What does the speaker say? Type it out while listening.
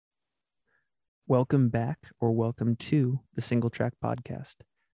Welcome back or welcome to the Single Track Podcast.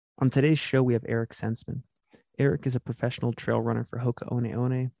 On today's show, we have Eric Senseman. Eric is a professional trail runner for Hoka One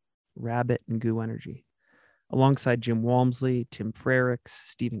One, Rabbit, and Goo Energy. Alongside Jim Walmsley, Tim Frericks,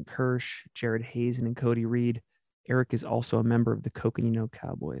 Stephen Kirsch, Jared Hazen, and Cody Reed, Eric is also a member of the Coconino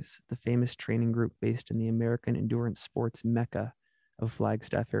Cowboys, the famous training group based in the American endurance sports mecca of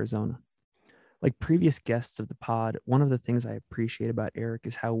Flagstaff, Arizona. Like previous guests of the pod, one of the things I appreciate about Eric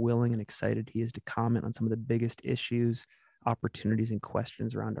is how willing and excited he is to comment on some of the biggest issues, opportunities, and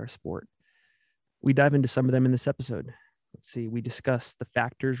questions around our sport. We dive into some of them in this episode. Let's see, we discuss the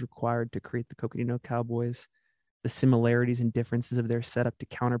factors required to create the Coconino Cowboys, the similarities and differences of their setup to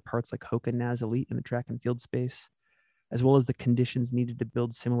counterparts like Hoka Naz Elite in the track and field space, as well as the conditions needed to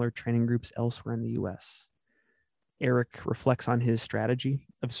build similar training groups elsewhere in the US. Eric reflects on his strategy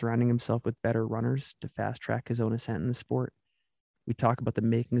of surrounding himself with better runners to fast track his own ascent in the sport. We talk about the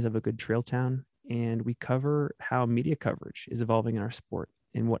makings of a good trail town, and we cover how media coverage is evolving in our sport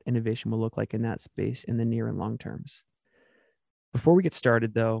and what innovation will look like in that space in the near and long terms. Before we get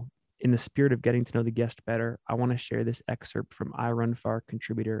started, though, in the spirit of getting to know the guest better, I want to share this excerpt from iRunFar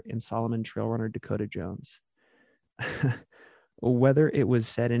contributor and Solomon trail runner Dakota Jones. Whether it was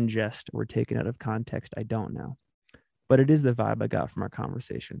said in jest or taken out of context, I don't know. But it is the vibe I got from our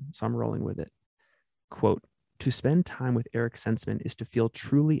conversation, so I'm rolling with it. Quote, "To spend time with Eric Senseman is to feel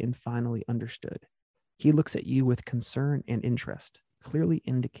truly and finally understood. He looks at you with concern and interest, clearly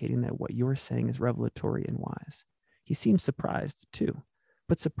indicating that what you're saying is revelatory and wise. He seems surprised, too,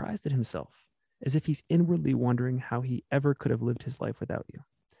 but surprised at himself, as if he's inwardly wondering how he ever could have lived his life without you.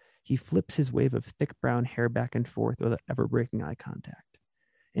 He flips his wave of thick brown hair back and forth without ever breaking eye contact,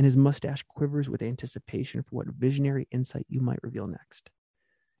 and his mustache quivers with anticipation for what visionary insight you might reveal next.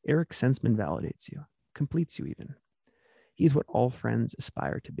 Eric Senseman validates you, completes you even. He is what all friends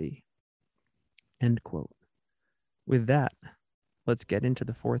aspire to be." End quote. With that, let's get into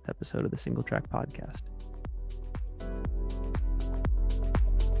the fourth episode of the Single Track Podcast.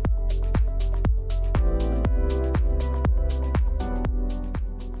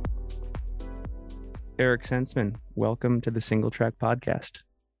 Eric Senseman, welcome to the Single Track Podcast.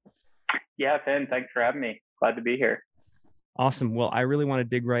 Yeah, Finn, thanks for having me. Glad to be here. Awesome. Well, I really want to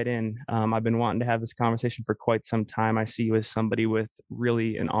dig right in. I've been wanting to have this conversation for quite some time. I see you as somebody with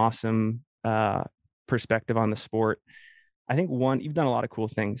really an awesome perspective on the sport. I think you've done a lot of cool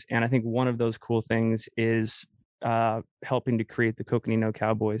things. And I think one of those cool things is helping to create the Coconino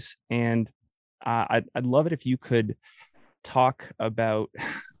Cowboys. And I'd love it if you could talk about,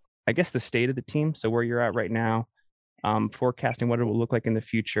 I guess, the state of the team. So where you're at right now, forecasting what it will look like in the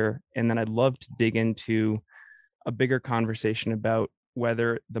future. And then I'd love to dig into a bigger conversation about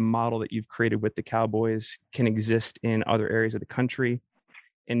whether the model that you've created with the Cowboys can exist in other areas of the country,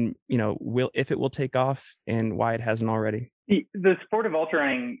 and if it will take off and why it hasn't already. The sport of ultra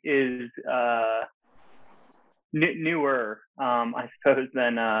running is newer, I suppose,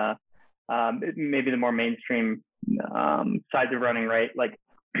 than maybe the more mainstream sides of running, right? Like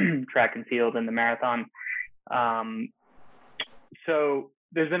track and field and the marathon. So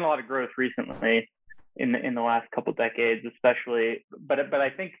there's been a lot of growth recently in the last couple decades, especially. But I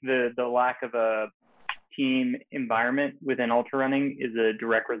think the lack of a team environment within ultra running is a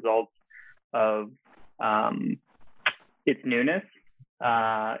direct result of its newness.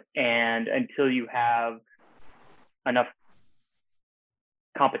 And until you have enough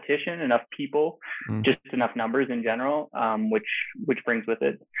competition, enough people, just enough numbers in general, which brings with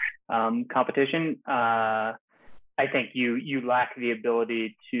it competition, I think you lack the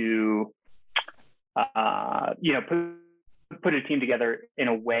ability to put a team together in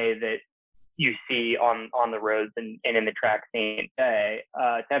a way that you see on the roads and in the track scene today.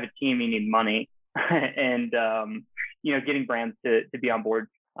 To have a team, you need money, and getting brands to be on board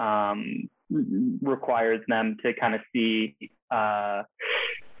requires them to kind of see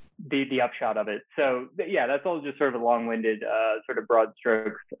the upshot of it. So yeah, that's all just sort of a long-winded sort of broad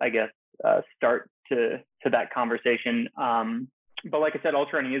strokes, I guess, start to that conversation. But like I said,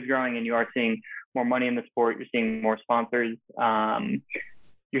 ultra running is growing, and you are seeing more money in the sport. You're seeing more sponsors.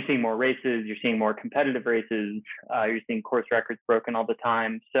 You're seeing more races. You're seeing more competitive races. You're seeing course records broken all the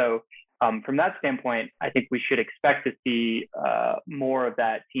time. So from that standpoint, I think we should expect to see more of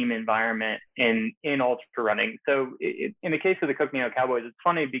that team environment in ultra running. So in the case of the Coconino Cowboys, it's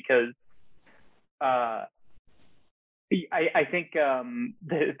funny because I think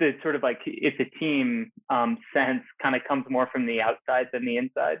the sort of like it's a team sense kind of comes more from the outside than the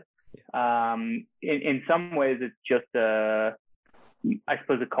inside. In some ways, it's just I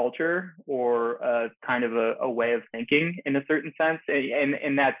suppose a culture or a kind of a way of thinking in a certain sense,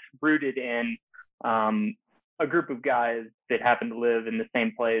 and that's rooted in a group of guys that happen to live in the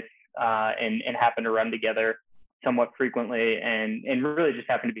same place and happen to run together somewhat frequently and really just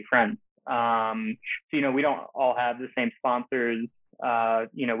happen to be friends. So, we don't all have the same sponsors.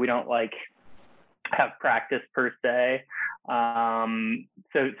 We don't like have practice per se.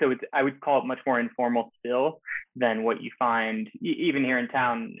 So it's, I would call it much more informal still than what you find even here in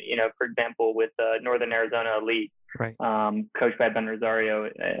town, for example, with Northern Arizona Elite, right. Coached by Ben Rosario,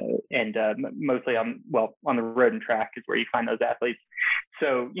 and mostly on the road and track is where you find those athletes.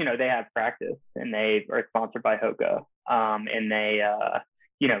 So, they have practice and they are sponsored by Hoka, and they,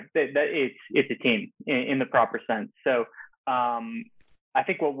 it's a team in the proper sense. So, I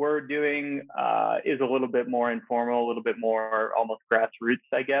think what we're doing is a little bit more informal, a little bit more almost grassroots,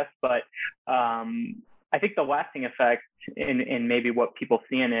 I guess. But I think the lasting effect in maybe what people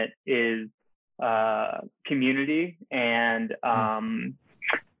see in it is community and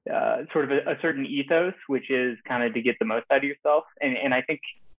sort of a certain ethos, which is kind of to get the most out of yourself. And I think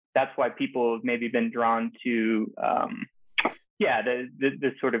that's why people have maybe been drawn to,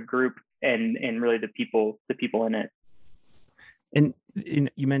 the sort of group and really the people in it. And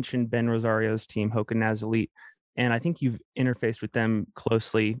you mentioned Ben Rosario's team, Hoka Naz Elite, and I think you've interfaced with them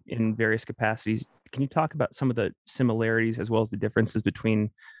closely in various capacities. Can you talk about some of the similarities as well as the differences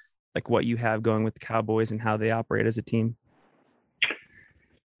between like what you have going with the Cowboys and how they operate as a team?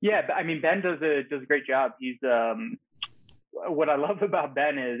 Yeah, I mean, Ben does a great job. He's what I love about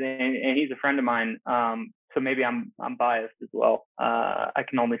Ben is, and he's a friend of mine. So maybe I'm biased as well. I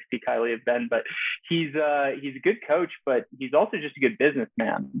can only speak highly of Ben, but he's a good coach, but he's also just a good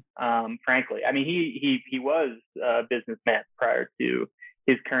businessman. Frankly, I mean, he was a businessman prior to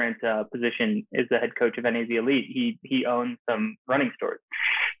his current position as the head coach of NAZ Elite. He owns some running stores,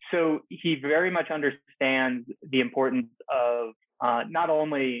 so he very much understands the importance of not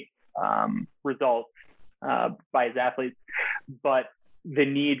only results by his athletes, but the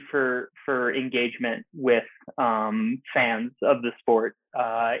need for engagement with fans of the sport,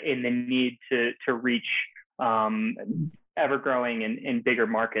 and the need to reach ever growing and bigger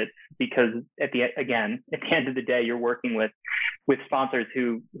markets, because at the end of the day, you're working with sponsors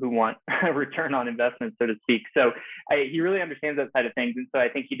who want a return on investment, so to speak. So he really understands that side of things, and so I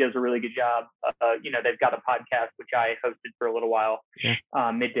think he does a really good job. They've got a podcast which I hosted for a little while,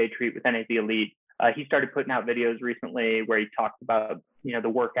 Midday Treat with NAZ Elite. He started putting out videos recently where he talks about, the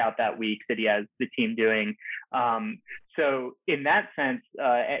workout that week that he has the team doing. So in that sense,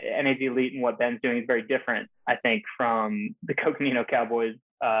 NAZ Elite and what Ben's doing is very different, I think, from the Coconino Cowboys,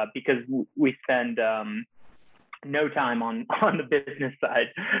 because we spend no time on the business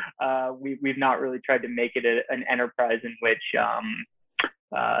side. We've not really tried to make it an enterprise in which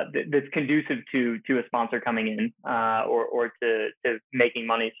that's conducive to a sponsor coming in or to making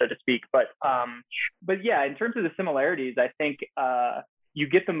money, so to speak. But yeah, in terms of the similarities, I think you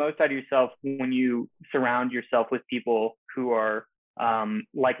get the most out of yourself when you surround yourself with people who are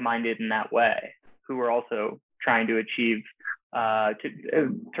like-minded in that way, who are also trying to achieve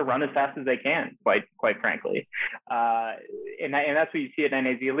to run as fast as they can, quite frankly. And that's what you see at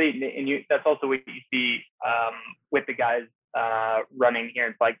NAZ Elite, and that's also what you see with the guys running here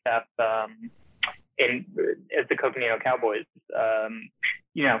in Flagstaff as the Coconino Cowboys.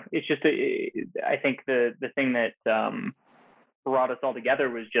 It's just I think the thing that brought us all together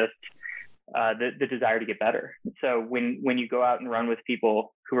was just the desire to get better. So when you go out and run with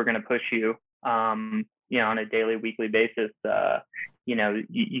people who are going to push you, on a daily, weekly basis,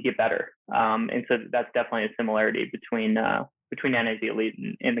 you get better. And so that's definitely a similarity between NAZ Elite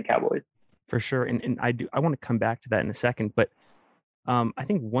and the Cowboys. For sure. And I want to come back to that in a second, but I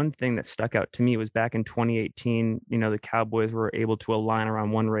think one thing that stuck out to me was back in 2018, the Cowboys were able to align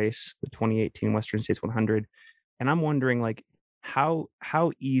around one race, the 2018 Western States 100. And I'm wondering, like, how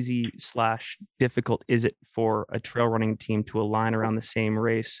easy / difficult is it for a trail running team to align around the same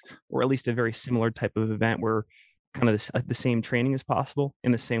race, or at least a very similar type of event where kind of the same training is possible,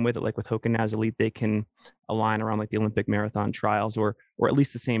 in the same way that, like with Hoka Naz Elite, they can align around like the Olympic marathon trials or at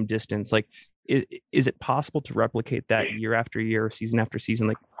least the same distance? Like, is it possible to replicate that year after year, season after season?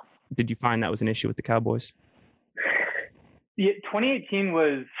 Like, did you find that was an issue with the Cowboys? Yeah, 2018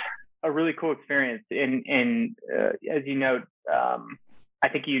 was a really cool experience. And as you note, I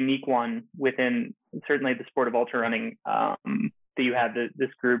think a unique one within certainly the sport of ultra running, that you have this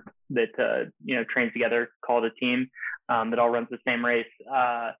group that, trains together, called a team, that all runs the same race.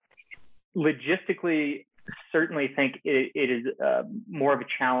 Logistically, certainly think it is more of a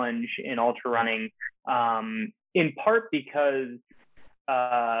challenge in ultra running, in part because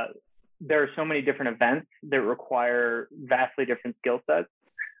there are so many different events that require vastly different skill sets.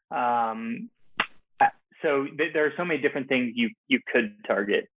 so there are so many different things you could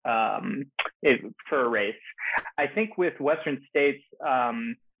target for a race. I think with Western States,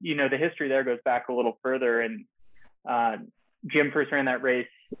 the history there goes back a little further, and Jim first ran that race,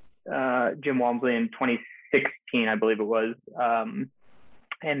 Jim Walmsley, in 2016, I believe it was.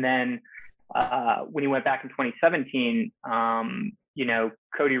 And then when he went back in 2017,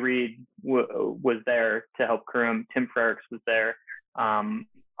 Cody Reed was there to help crew him. Tim Frerichs was there.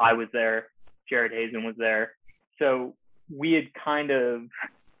 I was there. Jared Hazen was there. So we had kind of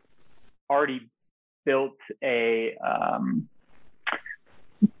already built a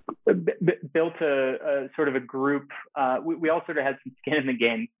sort of a group. We all sort of had some skin in the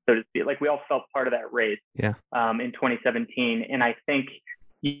game, so to speak. Like, we all felt part of that race. Yeah. In 2017, and I think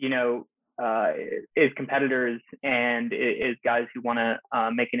as competitors and as guys who want to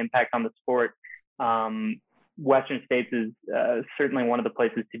make an impact on the sport, Western States is certainly one of the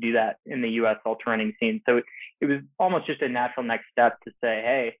places to do that in the U.S. ultra running scene. So it was almost just a natural next step to say,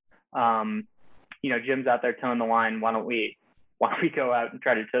 hey, Jim's out there towing the line. Why don't we go out and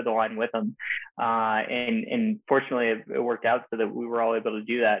try to toe the line with him? And fortunately, it worked out so that we were all able to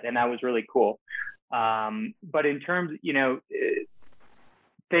do that, and that was really cool. But in terms,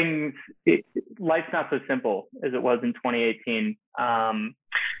 life's not so simple as it was in 2018.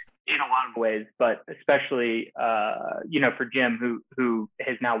 In a lot of ways, but especially, for Jim, who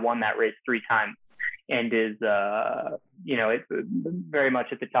has now won that race 3 times and is, very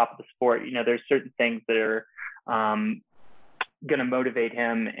much at the top of the sport. There's certain things that are going to motivate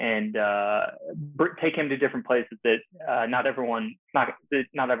him and take him to different places that not everyone is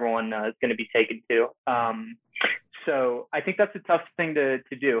going to be taken to. So I think that's a tough thing to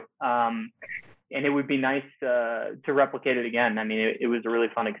do. And it would be nice to replicate it again. I mean, it was a really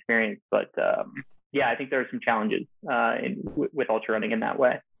fun experience, but I think there are some challenges with ultra running in that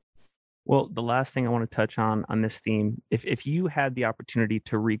way. Well, the last thing I want to touch on this theme, if you had the opportunity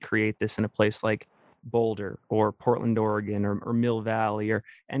to recreate this in a place like Boulder or Portland, Oregon, or Mill Valley, or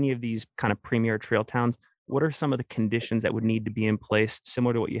any of these kind of premier trail towns, what are some of the conditions that would need to be in place,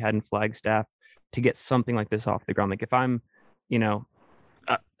 similar to what you had in Flagstaff, to get something like this off the ground? Like, if I'm,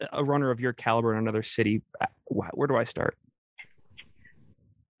 a runner of your caliber in another city, where do I start?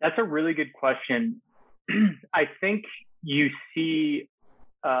 That's a really good question. I think you see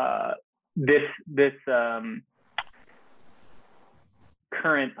this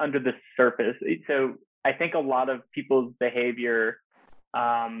current under the surface. So I think a lot of people's behavior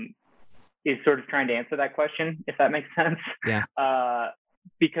is sort of trying to answer that question, if that makes sense. Yeah.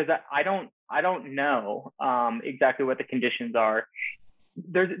 Because I don't know exactly what the conditions are.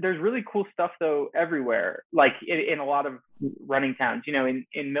 There's really cool stuff though everywhere, like in a lot of running towns.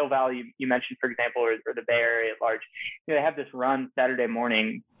 In Mill Valley, you mentioned, for example, or the Bay Area at large, they have this run Saturday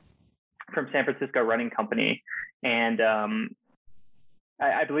morning from San Francisco Running Company, and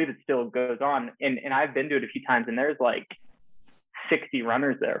I believe it still goes on. And I've been to it a few times, and there's like 60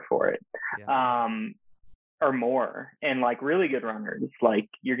 runners there for it. Yeah. Or more, and like really good runners, like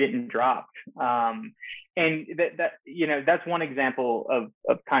you're getting dropped. And that's one example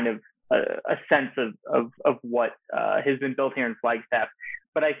of kind of a sense of what has been built here in Flagstaff.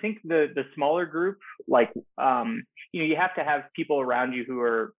 But I think the smaller group, like, you have to have people around you who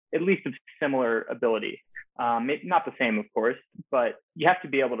are at least of similar ability. Not the same, of course, but you have to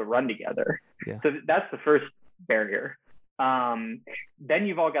be able to run together. Yeah. So that's the first barrier. Then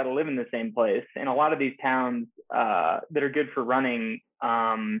you've all got to live in the same place. And a lot of these towns that are good for running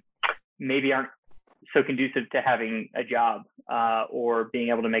maybe aren't so conducive to having a job or being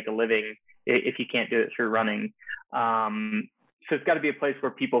able to make a living if you can't do it through running. So it's got to be a place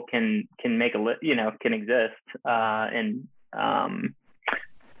where people can make can exist. So I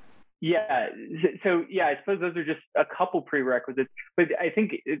suppose those are just a couple prerequisites. But I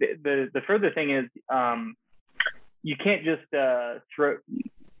think the further thing is, you can't just throw.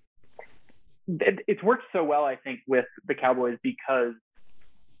 It's worked so well, I think, with the Cowboys because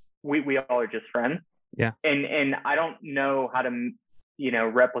we all are just friends. Yeah. And I don't know how to,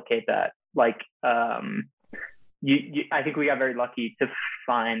 replicate that. Like, I think we got very lucky to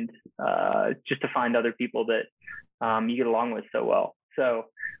find other people that you get along with so well. So,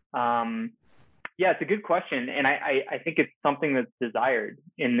 it's a good question, and I think it's something that's desired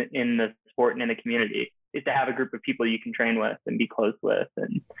in the sport and in the community, is to have a group of people you can train with and be close with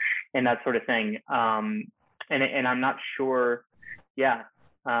and that sort of thing. And I'm not sure. Yeah.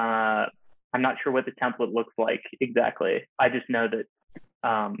 I'm not sure what the template looks like exactly. I just know that,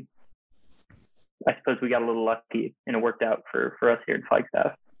 I suppose we got a little lucky and it worked out for us here in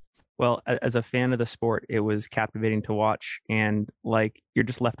Flagstaff. Well, as a fan of the sport, it was captivating to watch, and like you're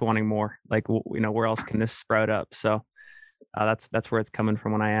just left wanting more. Like, where else can this sprout up? So that's where it's coming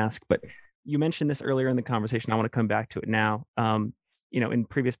from when I ask. But you mentioned this earlier in the conversation. I want to come back to it now. In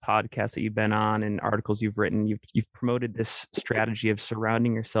previous podcasts that you've been on and articles you've written, you've promoted this strategy of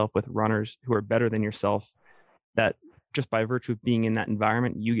surrounding yourself with runners who are better than yourself. That just by virtue of being in that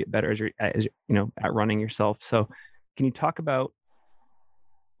environment, you get better at running yourself. So, can you talk about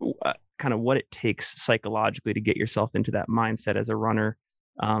kind of what it takes psychologically to get yourself into that mindset as a runner,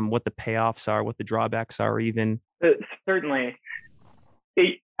 what the payoffs are, what the drawbacks are, even? Certainly.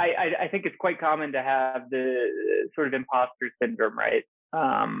 I think it's quite common to have the sort of imposter syndrome, right?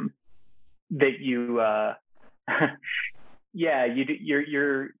 That you,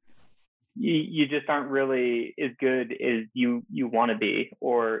 you just aren't really as good as you want to be,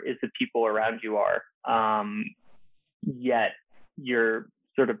 or as the people around you are. Yet you're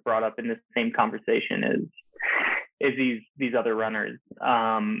sort of brought up in the same conversation as these other runners.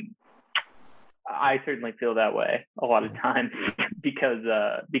 I certainly feel that way a lot of times because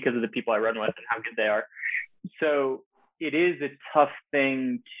of the people I run with and how good they are. So it is a tough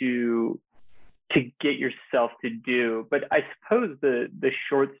thing to get yourself to do. But I suppose the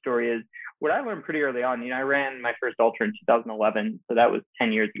short story is what I learned pretty early on. I ran my first ultra in 2011, so that was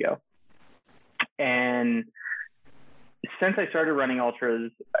 10 years ago. And since I started running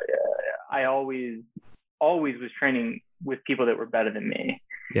ultras, I always was training with people that were better than me.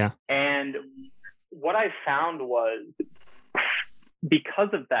 Yeah. And what I found was, because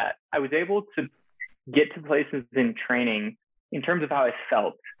of that, I was able to get to places in training in terms of how I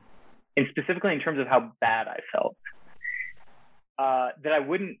felt, and specifically in terms of how bad I felt, that I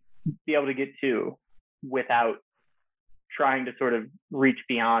wouldn't be able to get to without trying to sort of reach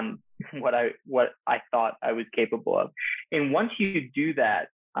beyond what I thought I was capable of. And once you do that,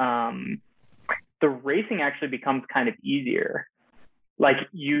 the racing actually becomes kind of easier. Like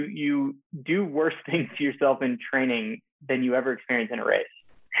you do worse things to yourself in training than you ever experience in a race.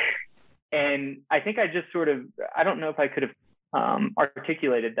 And I think I just sort of, I don't know if I could have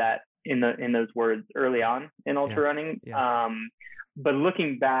articulated that in those words early on in ultra running. Yeah. But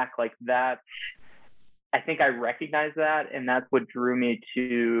looking back, like that, I think I recognized that, and that's what drew me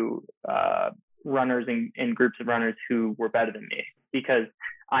to runners and groups of runners who were better than me, because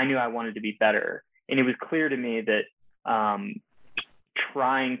I knew I wanted to be better. And it was clear to me that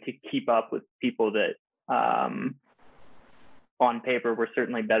trying to keep up with people that on paper were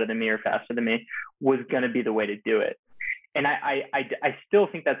certainly better than me or faster than me was going to be the way to do it. And I still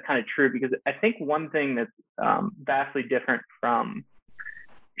think that's kind of true, because I think one thing that's vastly different from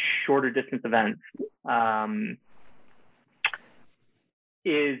shorter distance events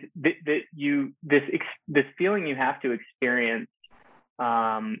is this feeling you have to experience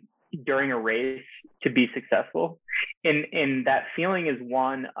during a race to be successful. And that feeling is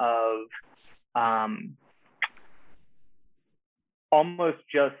one of almost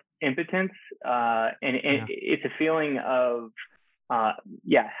just impotence. It's a feeling of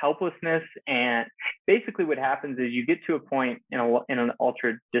helplessness. And basically what happens is you get to a point in an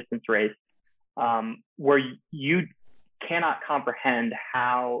ultra distance race where you cannot comprehend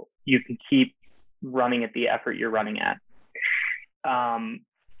how you can keep running at the effort you're running at.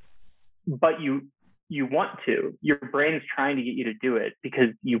 But you want to. Your brain's trying to get you to do it because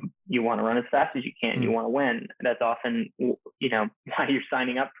you want to run as fast as you can. Mm. You want to win. That's often, why you're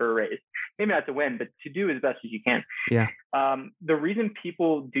signing up for a race. Maybe not to win, but to do as best as you can. Yeah. The reason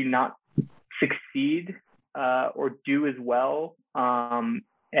people do not succeed or do as well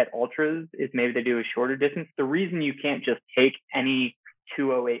at ultras is maybe they do a shorter distance. The reason you can't just take any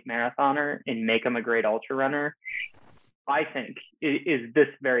 2:08 marathoner and make them a great ultra runner, I think, is this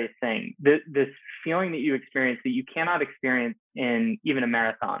very thing. This feeling that you experience that you cannot experience in even a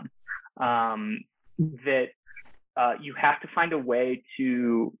marathon, that you have to find a way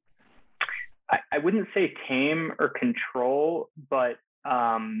to, I wouldn't say tame or control, but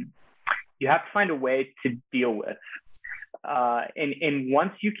you have to find a way to deal with. And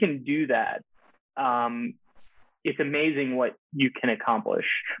once you can do that, it's amazing what you can accomplish.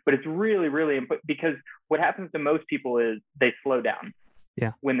 But it's really, really important, because what happens to most people is they slow down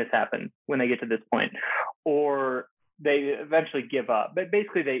when this happens, when they get to this point, or they eventually give up. But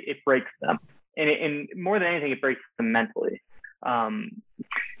basically, it breaks them. And more than anything, it breaks them mentally.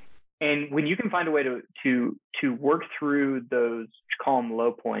 And when you can find a way to work through those, call them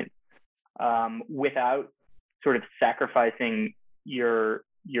low points, without sort of sacrificing your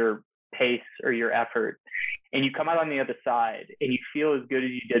pace or your effort, and you come out on the other side and you feel as good as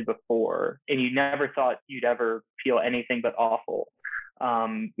you did before, and you never thought you'd ever feel anything but awful,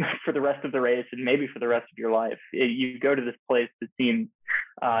 for the rest of the race and maybe for the rest of your life. You go to this place that seems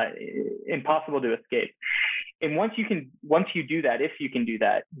impossible to escape. And once you do that, if you can do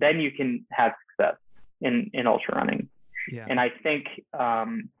that, then you can have success in ultra running. Yeah. And I think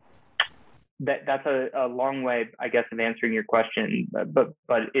that's a long way, I guess, of answering your question. But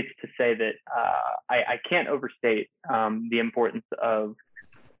it's to say that I can't overstate the importance of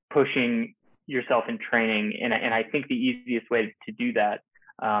pushing yourself in training. And I think the easiest way to do that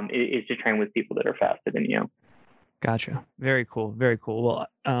is to train with people that are faster than you. Gotcha. Very cool. Very cool.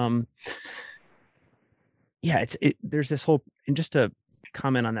 Well, yeah, there's this whole, and just to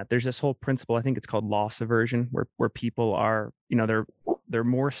comment on that, there's this whole principle, I think it's called loss aversion, where people are, they're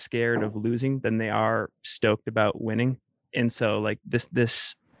more scared of losing than they are stoked about winning. And so like the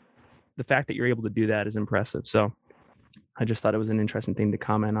fact that you're able to do that is impressive. So I just thought it was an interesting thing to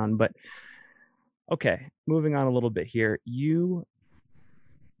comment on. But okay, moving on a little bit here.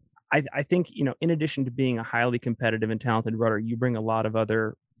 I think, in addition to being a highly competitive and talented runner, you bring a lot of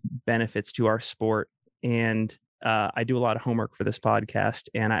other benefits to our sport. And I do a lot of homework for this podcast.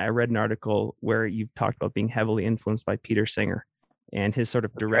 And I read an article where you've talked about being heavily influenced by Peter Singer and his sort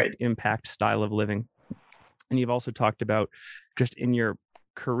of direct impact style of living. And you've also talked about just in your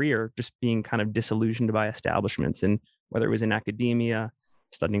career, just being kind of disillusioned by establishments, and whether it was in academia,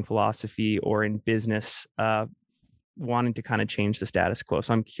 studying philosophy, or in business, wanting to kind of change the status quo.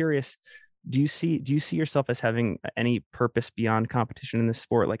 So I'm curious, do you see yourself as having any purpose beyond competition in this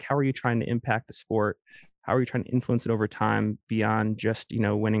sport? Like, how are you trying to impact the sport? How are you trying to influence it over time beyond just,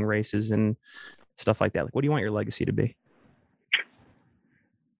 winning races and stuff like that? Like, what do you want your legacy to be?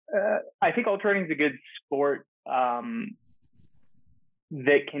 I think ultra running is a good sport that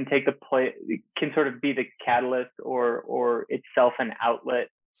can take can sort of be the catalyst or itself an outlet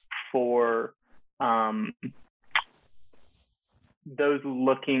for those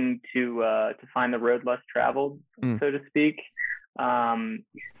looking to find the road less traveled, so to speak.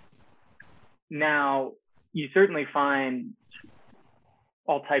 Now, you certainly find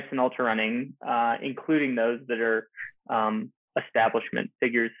all types in ultra running, including those that are establishment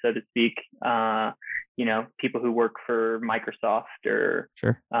figures, so to speak. People who work for Microsoft or,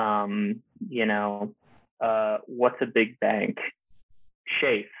 sure. What's a big bank?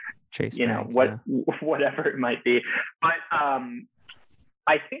 Chase Bank, whatever it might be. But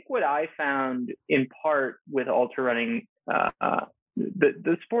I think what I found in part with ultra running,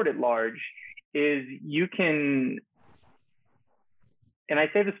 the sport at large, is you can, and I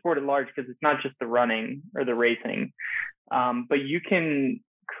say the sport at large because it's not just the running or the racing, but you can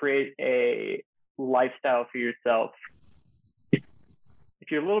create a lifestyle for yourself if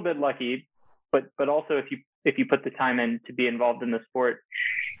you're a little bit lucky, but also if you put the time in to be involved in the sport,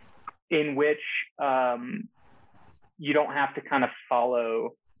 in which you don't have to kind of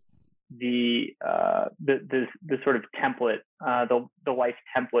follow the sort of template, the life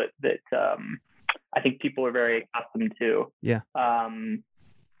template that I think people are very accustomed to. Yeah.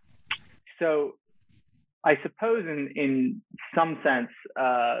 So I suppose in some sense,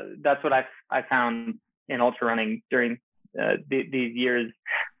 that's what I found in ultra running during these years,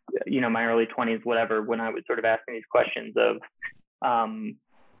 my early 20s, whatever, when I was sort of asking these questions of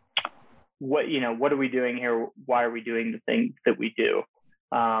what are we doing here? Why are we doing the things that we do?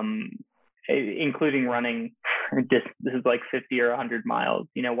 Including running this is like 50 or 100 miles,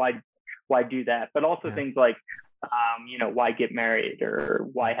 why do that? But also things like, why get married, or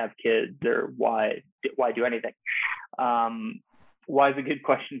why have kids, or why do anything? Why is a good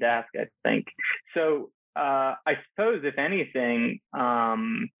question to ask, I think. So I suppose, if anything,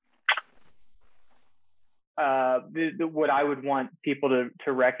 what I would want people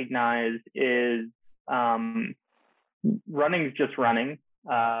to recognize is running is just running.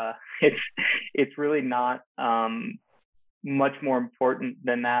 It's really not much more important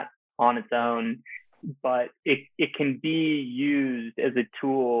than that on its own, but it can be used as a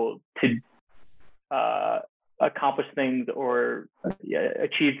tool to accomplish things or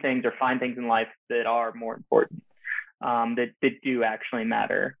achieve things or find things in life that are more important, that do actually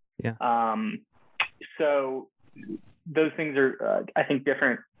matter. Yeah. So those things are, I think,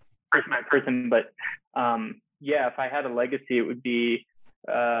 different person by person. But if I had a legacy, it would be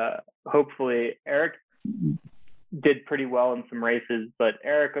hopefully Eric did pretty well in some races, but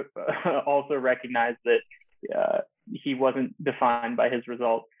Eric also recognized that he wasn't defined by his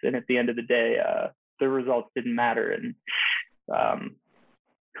results. And at the end of the day, the results didn't matter. And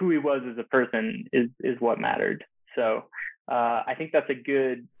who he was as a person is what mattered. So I think that's a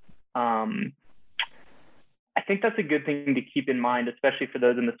good thing to keep in mind, especially for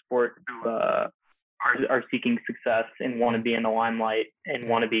those in the sport are seeking success and want to be in the limelight and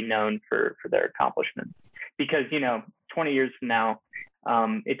want to be known for their accomplishments. Because, 20 years from now,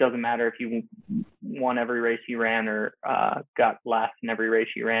 it doesn't matter if you won every race you ran or got last in every race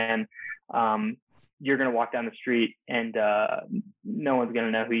you ran. You're going to walk down the street and no one's going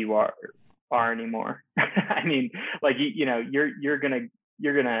to know who you are anymore. I mean, like, you're going to,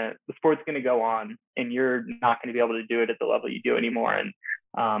 the sport's going to go on and you're not going to be able to do it at the level you do anymore. And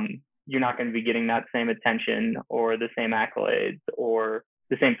you're not going to be getting that same attention or the same accolades or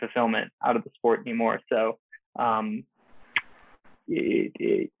the same fulfillment out of the sport anymore. So,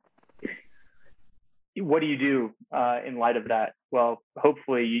 what do you do in light of that? Well,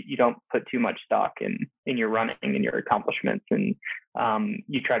 hopefully you don't put too much stock in your running and your accomplishments, and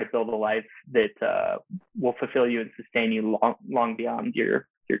you try to build a life that will fulfill you and sustain you long beyond your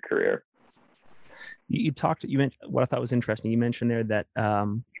career. You mentioned what I thought was interesting. You mentioned there that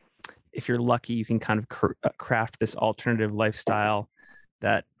if you're lucky, you can kind of craft this alternative lifestyle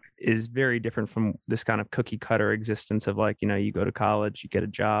that is very different from this kind of cookie cutter existence of like, you go to college, you get a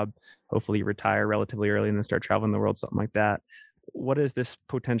job, hopefully you retire relatively early and then start traveling the world, something like that. What does this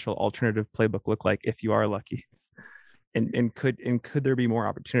potential alternative playbook look like if you are lucky? And could there be more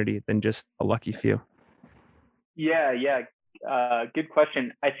opportunity than just a lucky few? Yeah. Good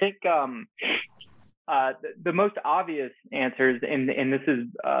question. I think the most obvious answers, and this is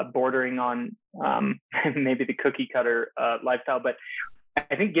bordering on maybe the cookie cutter lifestyle, but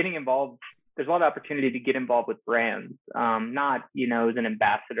I think getting involved, there's a lot of opportunity to get involved with brands, not, as an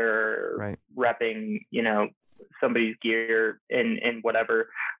ambassador, right, repping, somebody's gear and whatever,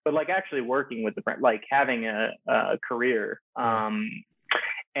 but like actually working with the brand, like having a career.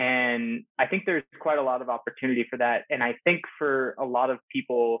 And I think there's quite a lot of opportunity for that. And I think for a lot of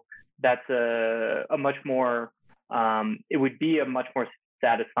people, that's a much more, it would be a much more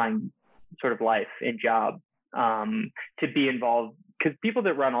satisfying sort of life and job to be involved. Because people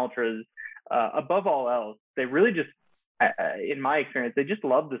that run ultras, above all else, they really just, in my experience, they just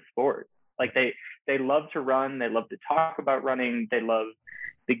love the sport. Like they love to run, they love to talk about running, they love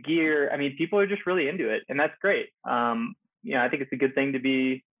the gear. I mean, people are just really into it, and that's great. I think it's a good thing to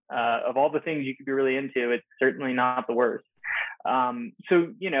be. Of all the things you could be really into, it's certainly not the worst. But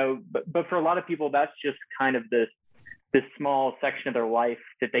for a lot of people, that's just kind of this small section of their life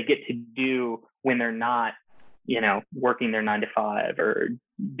that they get to do when they're not, working their 9 to 5 or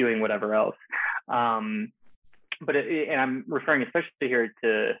doing whatever else. And I'm referring especially here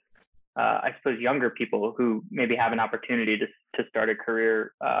to, I suppose, younger people who maybe have an opportunity to start a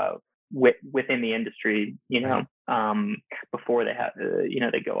career within the industry, before they have,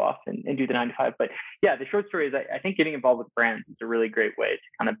 they go off and do the 9 to 5. But yeah, the short story is I think getting involved with brands is a really great way to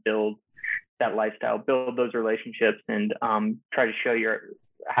kind of build that lifestyle, build those relationships, and try to show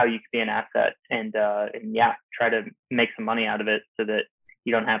how you can be an asset and try to make some money out of it so that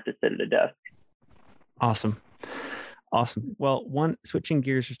you don't have to sit at a desk. Awesome. Well, switching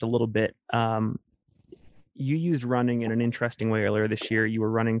gears just a little bit, you used running in an interesting way earlier this year. You were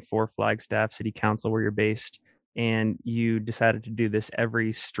running for Flagstaff City Council where you're based, and you decided to do this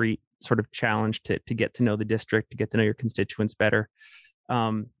every street sort of challenge to get to know the district, to get to know your constituents better.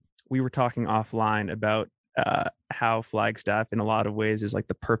 We were talking offline about how Flagstaff in a lot of ways is like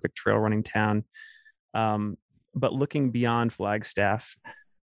the perfect trail running town. But looking beyond Flagstaff,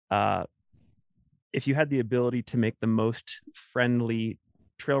 if you had the ability to make the most friendly,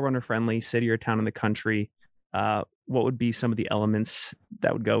 trail runner friendly city or town in the country, what would be some of the elements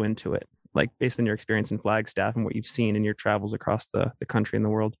that would go into it? Like based on your experience in Flagstaff and what you've seen in your travels across the country and the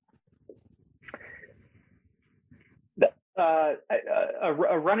world?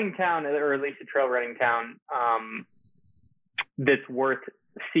 A running town, or at least a trail running town, that's worth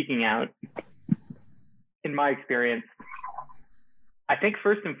seeking out, in my experience, I think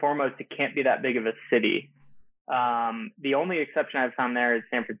first and foremost, it can't be that big of a city. The only exception I've found there is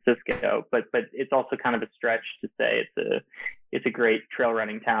San Francisco, but it's also kind of a stretch to say it's a great trail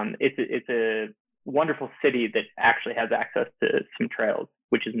running town. It's a wonderful city that actually has access to some trails,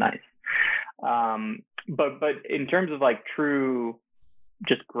 which is nice. But in terms of like true,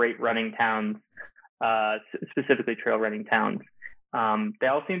 just great running towns, specifically trail running towns, they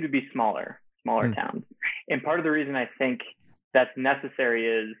all seem to be smaller towns. And part of the reason I think that's necessary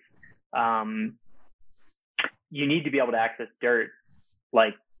is you need to be able to access dirt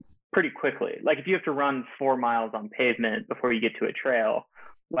like pretty quickly. Like if you have to run 4 miles on pavement before you get to a trail,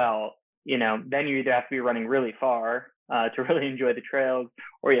 well, then you either have to be running really far to really enjoy the trails,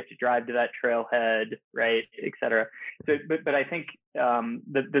 or you have to drive to that trailhead, right, et cetera. So, but I think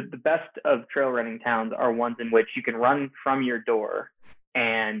the best of trail running towns are ones in which you can run from your door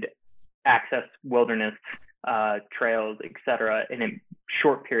and access wilderness trails, etc., in a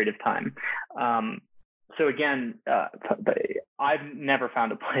short period of time. So again, I've never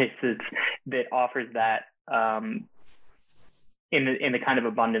found a place that offers that in the kind of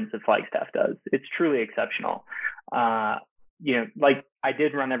abundance that Flagstaff does. It's truly exceptional. Like I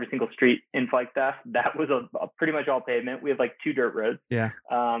did run every single street in Flagstaff. That was a pretty much all pavement. We have like 2 dirt roads. Yeah.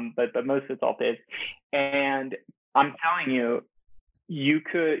 But most of it's all paved. And I'm telling you, you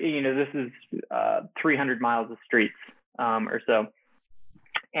could, this is 300 miles of streets or so.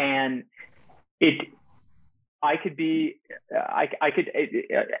 And I could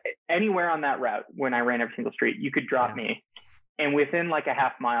anywhere on that route when I ran every single street, you could drop me. And within like a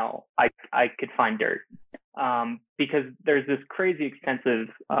half mile, I could find dirt because there's this crazy extensive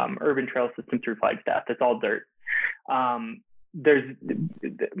urban trail system through Flagstaff that's all dirt. There's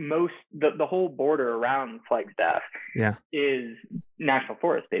the whole border around Flagstaff is national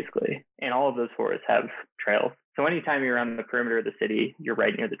forest basically, and all of those forests have trails. So anytime you're around the perimeter of the city, you're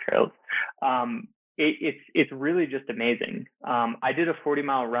right near the trails. It's really just amazing. I did a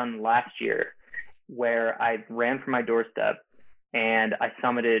 40-mile run last year where I ran from my doorstep and I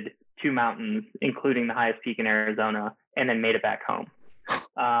summited 2 mountains, including the highest peak in Arizona, and then made it back home.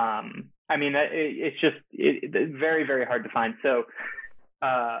 I mean, it's very, very hard to find. So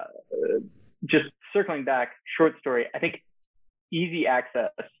just circling back, short story, I think easy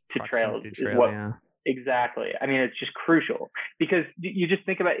access to trails is what exactly. I mean, it's just crucial because you just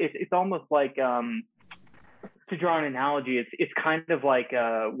think about it. It's almost like, to draw an analogy, it's kind of like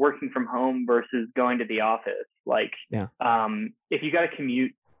working from home versus going to the office. Like, if you got to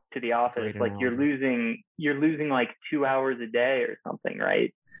commute to the office, like you're losing like 2 hours a day or something,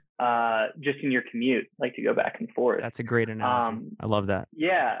 right? Just in your commute, like to go back and forth. That's a great analogy. I love that.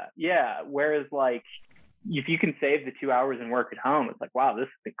 Yeah. Whereas like if you can save the 2 hours and work at home, it's like, wow, this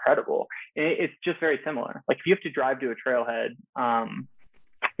is incredible. And it's just very similar. Like if you have to drive to a trailhead,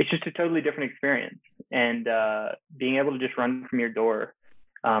 it's just a totally different experience. And being able to just run from your door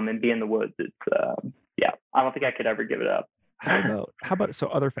and be in the woods, it's I don't think I could ever give it up. How about so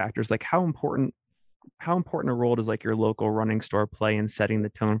other factors, like how important a role does like your local running store play in setting the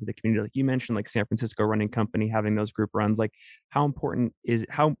tone for the community? Like you mentioned, like San Francisco Running Company having those group runs. Like how important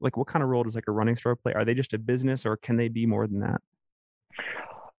what kind of role does like a running store play? Are they just a business or can they be more than that?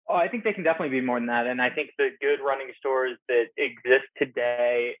 Oh, I think they can definitely be more than that. And I think the good running stores that exist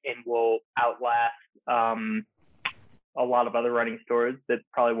today and will outlast a lot of other running stores that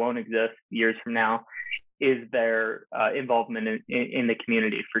probably won't exist years from now is their involvement in the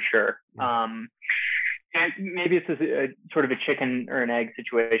community for sure. And maybe it's a sort of a chicken or an egg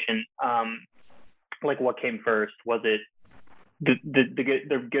situation. Like what came first? Was it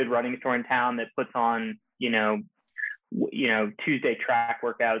the good running store in town that puts on, Tuesday track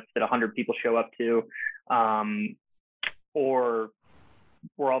workouts that 100 people show up to, or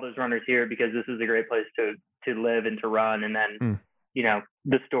were all those runners here because this is a great place to live and to run, and then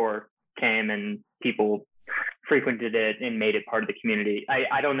the store came and people frequented it and made it part of the community.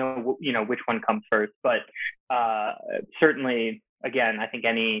 I don't know which one comes first, but certainly again, I think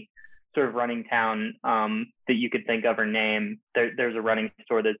any sort of running town that you could think of or name, there's a running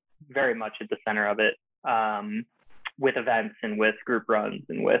store that's very much at the center of it, with events and with group runs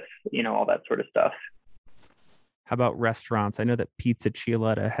and with all that sort of stuff. How about restaurants? I know that Pizza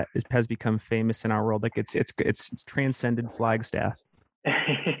Chialetta has become famous in our world. Like it's transcended Flagstaff.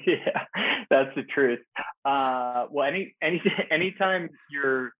 Yeah, that's the truth. Well, anytime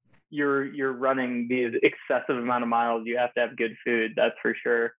you're running these excessive amount of miles, you have to have good food. That's for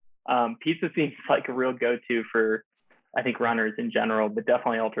sure. Pizza seems like a real go-to for, I think, runners in general, but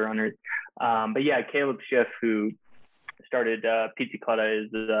definitely ultra runners. But yeah, Caleb Schiff, who started Pizza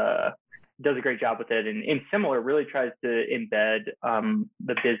Chialetta, does a great job with it, and similar, really tries to embed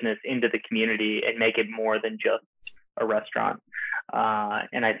the business into the community and make it more than just a restaurant.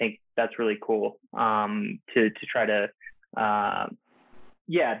 And I think that's really cool, to try to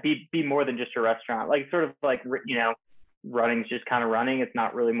be more than just a restaurant. Like sort of like running's just kind of running. It's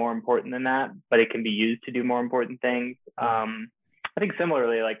not really more important than that, but it can be used to do more important things. I think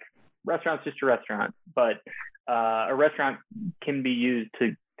similarly, like restaurant's just a restaurant, but a restaurant can be used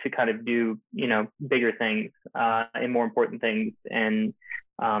to kind of do bigger things and more important things and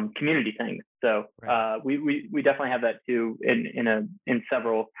community things. So we definitely have that too in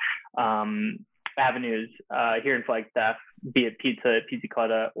several avenues here in Flagstaff, be it Pizza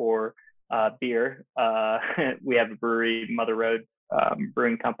Chialetta or beer. We have a brewery, Mother Road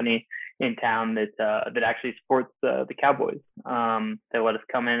Brewing Company in town that actually supports the Cowboys. They let us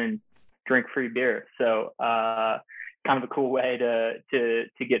come in drink free beer. So kind of a cool way to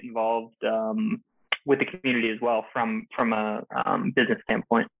get involved with the community as well from a business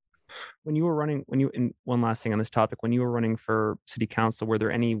standpoint. When you were running, and one last thing on this topic, when you were running for city council, were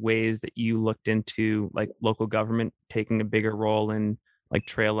there any ways that you looked into like local government taking a bigger role in like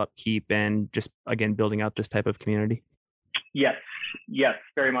trail upkeep and just, again, building out this type of community? Yes,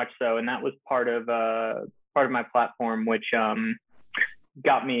 very much so. And that was part of my platform, which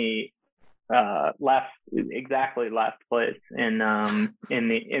got me last place in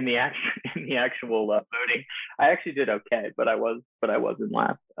the actual voting. I actually did okay, but I wasn't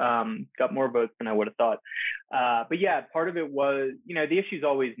last. Got more votes than I would have thought. But yeah, part of it was, the issue is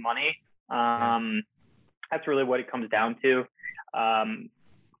always money. That's really what it comes down to. And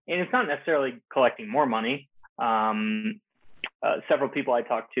it's not necessarily collecting more money. Several people I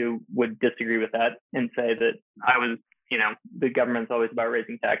talked to would disagree with that and say that the government's always about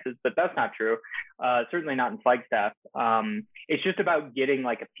raising taxes, but that's not true. Certainly not in Flagstaff. It's just about getting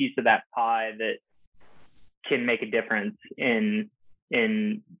like a piece of that pie that can make a difference in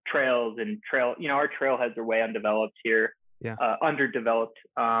trails and our trailheads are way undeveloped here. Yeah. Underdeveloped.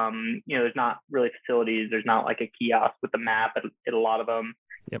 There's not really facilities. There's not like a kiosk with a map at a lot of them.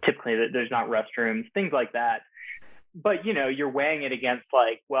 Yep. Typically there's not restrooms, things like that. But, you're weighing it against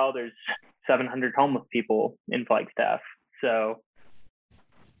like, well, there's 700 homeless people in Flagstaff. So,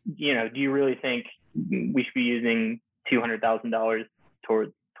 do you really think we should be using $200,000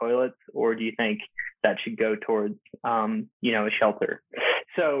 towards toilets, or do you think that should go towards, a shelter?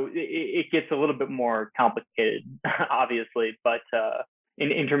 So it gets a little bit more complicated, obviously, but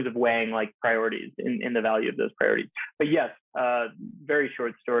in terms of weighing like priorities in the value of those priorities. But yes, very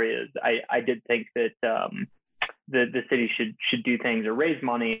short story is I did think that the city should do things or raise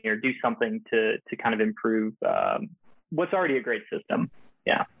money or do something to kind of improve what's already a great system.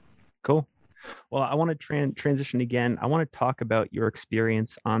 Yeah. Cool. Well, I want to transition again. I want to talk about your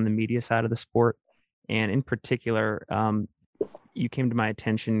experience on the media side of the sport. And in particular, you came to my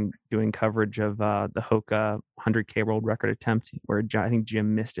attention doing coverage of the Hoka 100K world record attempt, where I think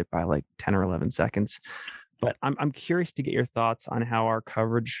Jim missed it by like 10 or 11 seconds. But I'm curious to get your thoughts on how our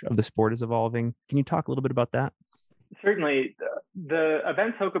coverage of the sport is evolving. Can you talk a little bit about that? Certainly. The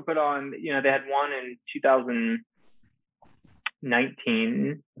events Hoka put on, they had one in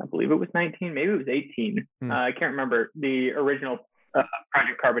 2019. I believe it was 19. Maybe it was 18. I can't remember. The original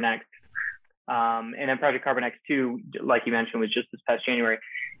Project Carbon X. And then Project Carbon X2, like you mentioned, was just this past January.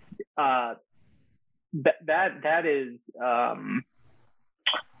 That is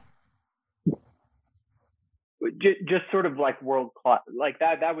just sort of like world class. Like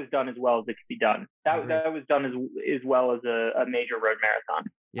that was done as well as it could be done. That was done as well as a major road marathon.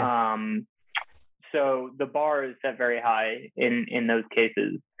 Yeah. So the bar is set very high in those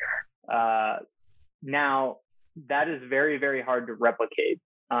cases. Now that is very, very hard to replicate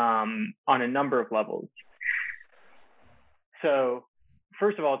on a number of levels. So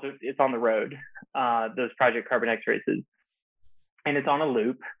first of all, it's on the road, those Project Carbon X races, and it's on a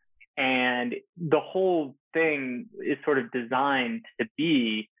loop, and the whole thing is sort of designed to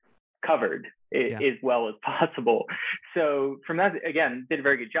be covered as well as possible. So from that, again, did a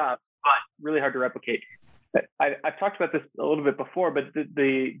very good job, but really hard to replicate. I've talked about this a little bit before, but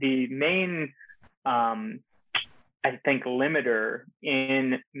the main I think limiter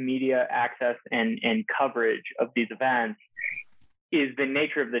in media access and coverage of these events is the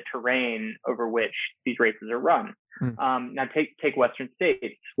nature of the terrain over which these races are run. Now take Western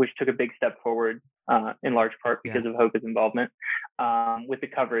States, which took a big step forward in large part because of Hoka's involvement with the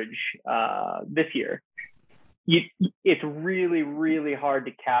coverage this year. It's really, really hard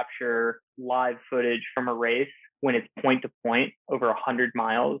to capture live footage from a race when it's point to point over 100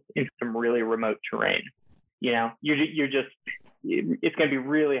 miles in some really remote terrain. You're just, it's going to be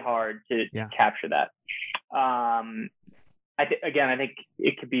really hard to capture that. I think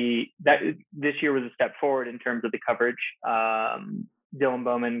it could be that this year was a step forward in terms of the coverage. Dylan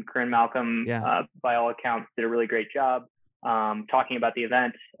Bowman, Corinne Malcolm, by all accounts, did a really great job talking about the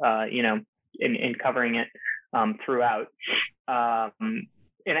event, and covering it throughout. And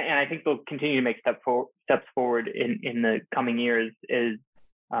I think they'll continue to make steps forward in the coming years as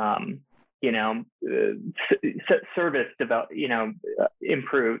service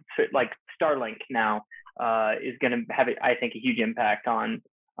improved. Like Starlink now is going to have, I think, a huge impact on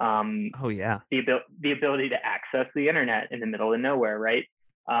the ability to access the internet in the middle of nowhere, right?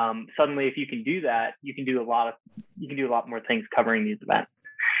 Suddenly, if you can do that, you can do a lot more things covering these events.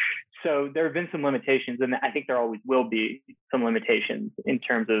 So there have been some limitations, and I think there always will be some limitations in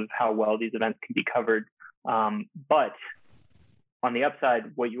terms of how well these events can be covered. But on the upside,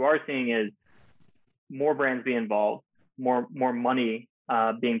 what you are seeing is more brands being involved, more money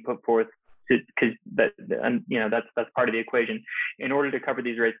being put forth, because that's part of the equation in order to cover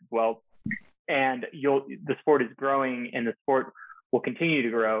these races well. And the sport is growing, and the sport will continue to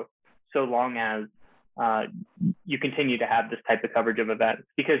grow so long as you continue to have this type of coverage of events,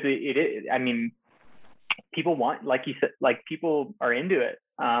 because it is, I mean, people want, like you said, like people are into it.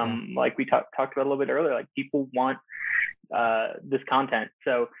 Like we talked about a little bit earlier, like people want this content.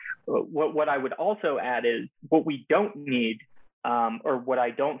 So what I would also add is what we don't need, or what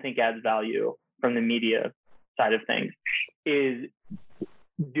I don't think adds value from the media side of things, is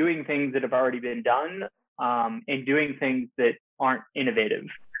doing things that have already been done, and doing things that aren't innovative.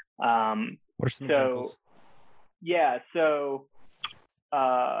 What are some examples? Yeah, so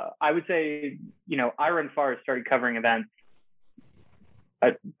I would say, iRunFar started covering events,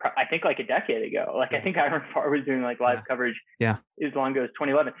 I think like a decade ago. Like, I think iRunFar was doing like live coverage as long ago as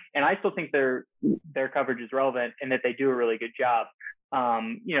 2011. And I still think their coverage is relevant and that they do a really good job.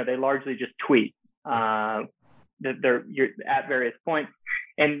 They largely just tweet you're at various points.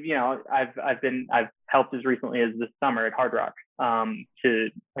 And, I've helped as recently as this summer at Hard Rock, to,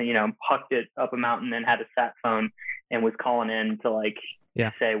 hucked it up a mountain and had a sat phone and was calling in to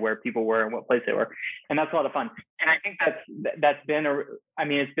say where people were and what place they were. And that's a lot of fun. And I think that's been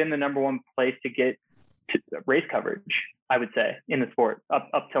it's been the number one place to get to race coverage, I would say, in the sport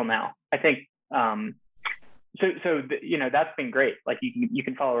up till now. I think, that's been great. Like you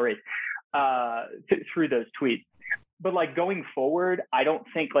can follow a race through those tweets. But like going forward, I don't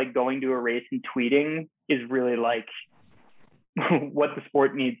think like going to a race and tweeting is really like what the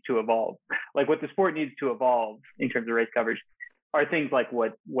sport needs to evolve. Like what the sport needs to evolve in terms of race coverage are things like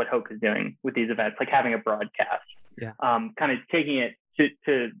what Hoka is doing with these events, like having a broadcast, kind of taking it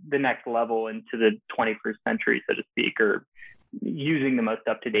to the next level into the 21st century, so to speak, or using the most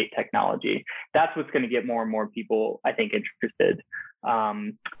up-to-date technology. That's what's going to get more and more people, I think, interested.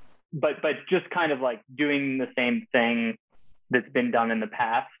 But just kind of like doing the same thing that's been done in the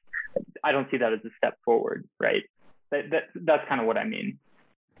past, I don't see that as a step forward, right? That's kind of what I mean.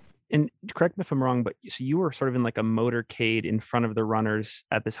 And correct me if I'm wrong, but so you were sort of in like a motorcade in front of the runners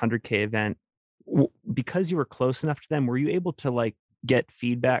at this 100K event. Because you were close enough to them, were you able to like get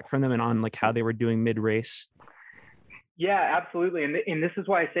feedback from them and on like how they were doing mid-race? Yeah, absolutely. And this is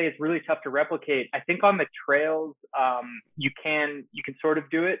why I say it's really tough to replicate. I think on the trails, you can sort of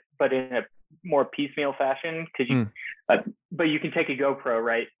do it, but in a more piecemeal fashion, but you can take a GoPro,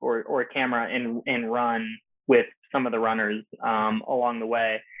 right, or a camera and run with some of the runners along the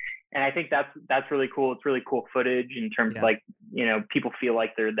way. And I think that's really cool. It's really cool footage in terms of like, people feel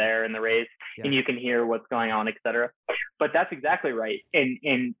like they're there in the race and you can hear what's going on, et cetera. But that's exactly right.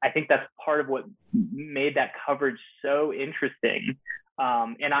 And I think that's part of what made that coverage so interesting.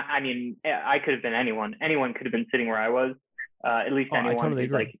 And I mean, I could have been anyone. Anyone could have been sitting where I was, at least anyone totally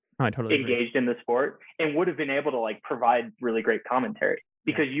who's engaged in the sport and would have been able to like provide really great commentary.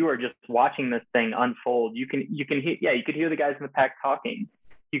 Because you are just watching this thing unfold. You could hear the guys in the pack talking.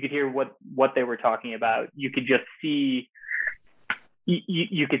 You could hear what they were talking about. You could just see,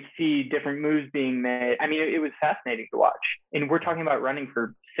 you could see different moves being made. I mean, it was fascinating to watch. And we're talking about running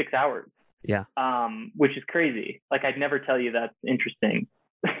for 6 hours. Yeah. Which is crazy. Like I'd never tell you that's interesting,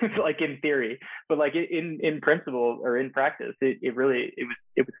 like in theory, but like in principle or in practice, it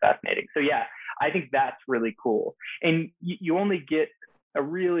was fascinating. So yeah, I think that's really cool. And you only get a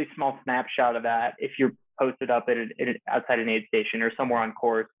really small snapshot of that if you're posted up outside an aid station or somewhere on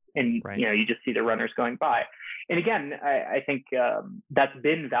course, and you just see the runners going by. And again, I think that's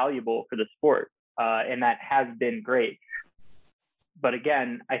been valuable for the sport, and that has been great. But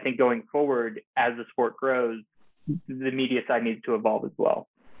again, I think going forward, as the sport grows, the media side needs to evolve as well.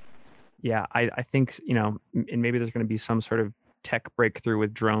 Yeah, I think, and maybe there's going to be some sort of tech breakthrough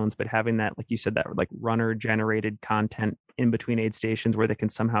with drones, but having that, like you said, that like runner generated content in between aid stations where they can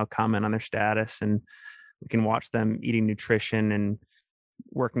somehow comment on their status, and we can watch them eating nutrition and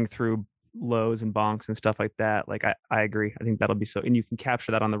working through lows and bonks and stuff like that. Like I agree. I think that'll be so, and you can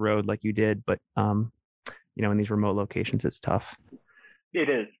capture that on the road like you did, but in these remote locations, it's tough. It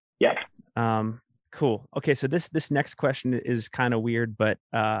is. Yeah. Cool. Okay. So this next question is kind of weird, but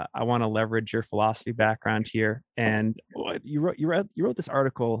I want to leverage your philosophy background here. And you wrote this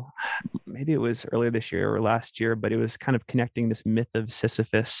article, maybe it was earlier this year or last year, but it was kind of connecting this myth of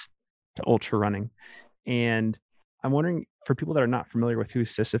Sisyphus to ultra running. And I'm wondering, for people that are not familiar with who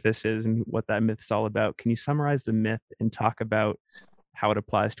Sisyphus is and what that myth is all about, can you summarize the myth and talk about how it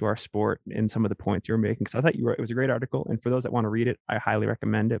applies to our sport and some of the points you were making? Because I thought it was a great article. And for those that want to read it, I highly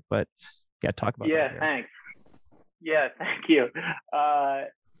recommend it. But talk about that. Yeah, thanks. Yeah, thank you.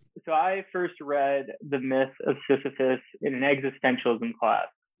 So I first read The Myth of Sisyphus in an existentialism class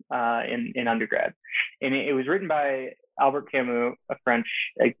in undergrad, and it was written by Albert Camus, a French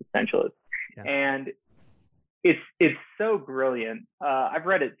existentialist, Yeah. and it's so brilliant. I've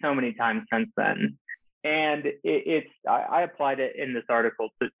read it so many times since then, and I applied it in this article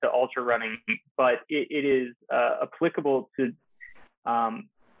to ultra running, but it is applicable to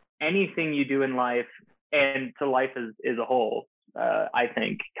anything you do in life and to life as a whole. I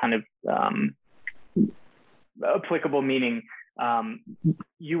think kind of applicable meaning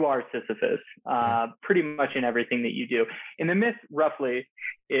you are Sisyphus pretty much in everything that you do. And the myth roughly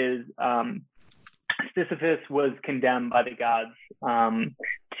is Sisyphus was condemned by the gods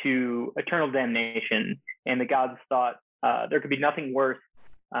to eternal damnation, and the gods thought there could be nothing worse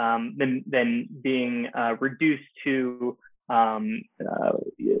than being reduced to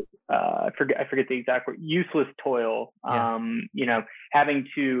I forget the exact word, useless toil. Having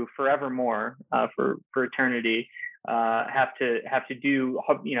to forevermore for eternity have to do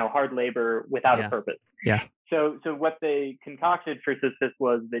hard labor without a purpose. Yeah. So what they concocted for Sisyphus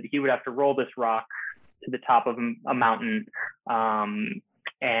was that he would have to roll this rock to the top of a mountain,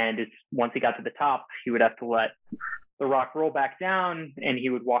 and once he got to the top, he would have to let the rock roll back down, and he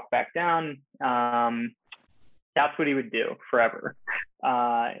would walk back down. That's what he would do forever.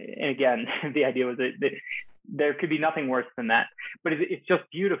 And again, the idea was that there could be nothing worse than that. But it's just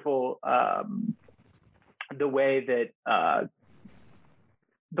beautiful the way that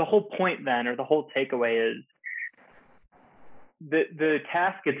the whole point then, or the whole takeaway is the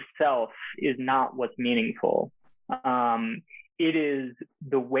task itself is not what's meaningful. It is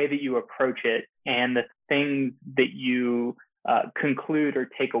the way that you approach it and the things that you conclude or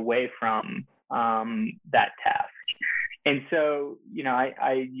take away from that task. And so,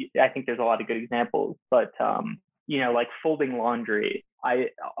 I think there's a lot of good examples, but like folding laundry, I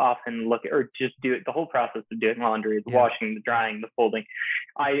often look at, or just do it. The whole process of doing laundry, the washing, the drying, the folding.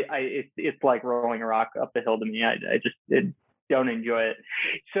 It's like rolling a rock up the hill to me. I just don't enjoy it.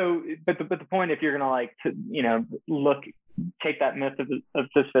 So, but the point, if you're gonna take that myth of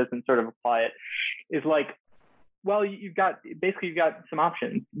Sisyphus and sort of apply it, is like, well, you've got some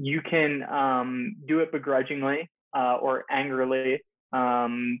options. You can do it begrudgingly or angrily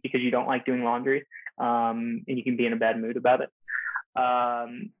because you don't like doing laundry, and you can be in a bad mood about it.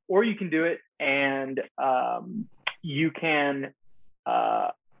 Or you can do it and you can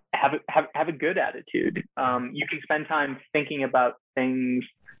have a good attitude. You can spend time thinking about things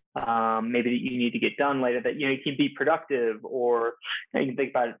maybe that you need to get done later, that you can be productive, or you can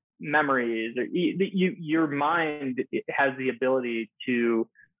think about memories, or your mind has the ability to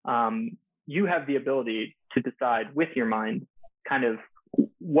you have the ability to decide with your mind kind of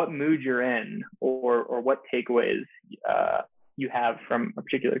what mood you're in, or what takeaways you have from a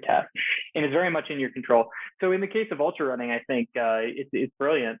particular task, and it's very much in your control. So in the case of ultra running, I think it's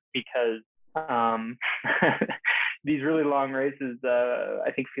brilliant because these really long races,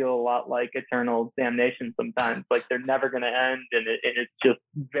 I think, feel a lot like eternal damnation sometimes. Like they're never going to end, and it's just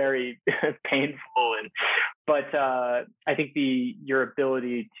very painful. But I think your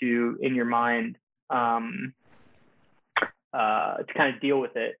ability to, in your mind, to kind of deal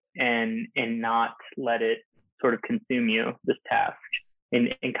with it and not let it sort of consume you, this task,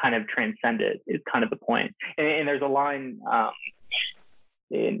 and kind of transcend it, is kind of the point. And there's a line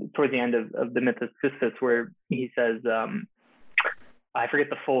towards the end of the Myth of Sisyphus where he says, I forget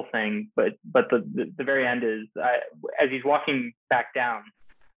the full thing, but the very end is, as he's walking back down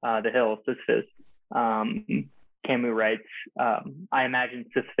the hill, Sisyphus, Camus writes, I imagine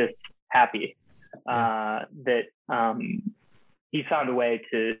Sisyphus happy that he found a way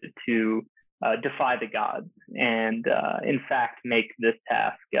to defy the gods and in fact make this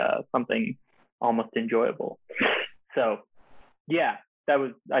task something almost enjoyable. So yeah,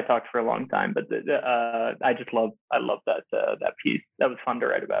 I talked for a long time, but I love that piece. That was fun to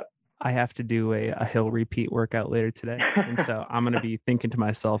write about. I have to do a hill repeat workout later today, and so I'm going to be thinking to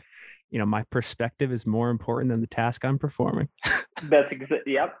myself, my perspective is more important than the task I'm performing. That's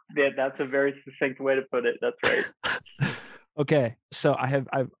that's a very succinct way to put it. That's right. Okay, so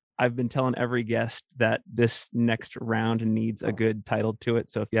I've been telling every guest that this next round needs a good title to it.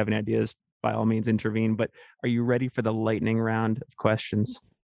 So if you have any ideas, by all means intervene. But are you ready for the lightning round of questions?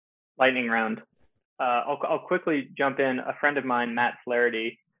 Lightning round. I'll quickly jump in. A friend of mine, Matt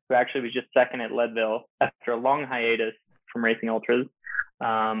Flaherty, who actually was just second at Leadville after a long hiatus from racing ultras.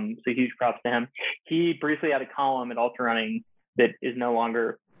 So huge props to him. He briefly had a column at Ultra Running that is no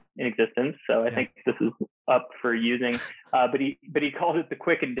longer in existence. So I think this is up for using. But he called it The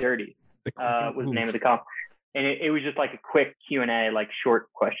Quick and Dirty. Was the name of the column. it was just like a quick Q&A, like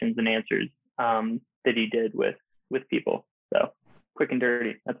short questions and answers that he did with people. So quick and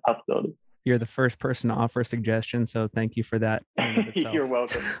dirty. That's a possibility. You're the first person to offer a suggestion, so thank you for that. You're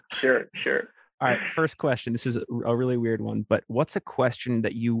welcome. Sure. All right, first question. This is a really weird one, but what's a question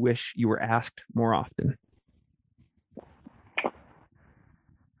that you wish you were asked more often?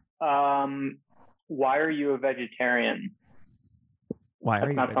 Why are you a vegetarian?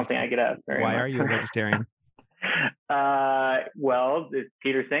 That's not something I get asked very much. Why are you a vegetarian? Well, it's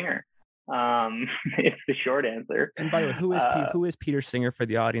Peter Singer. It's the short answer. And by the way, who is Peter Singer for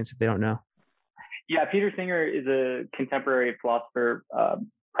the audience if they don't know? Yeah, Peter Singer is a contemporary philosopher,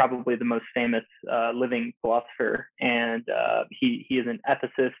 probably the most famous living philosopher, and he is an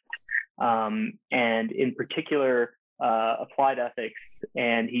ethicist, and in particular applied ethics,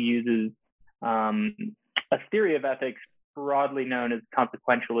 and he uses a theory of ethics broadly known as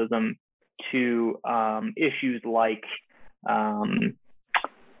consequentialism to issues like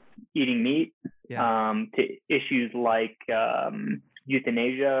eating meat, to issues like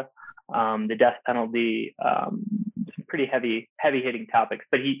euthanasia, the death penalty, some pretty heavy hitting topics.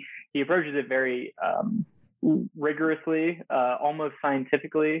 But he approaches it very rigorously, almost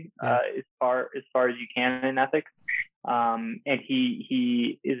scientifically, as far as you can in ethics. And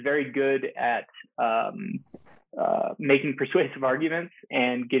he is very good at making persuasive arguments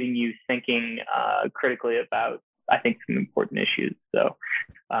and getting you thinking critically about, I think, some important issues. So,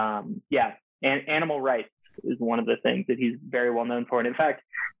 and animal rights is one of the things that he's very well known for. And in fact,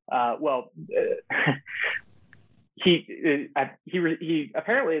 he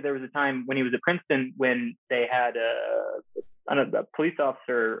apparently there was a time when he was at Princeton when they had a police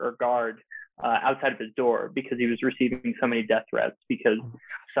officer or guard outside of his door because he was receiving so many death threats because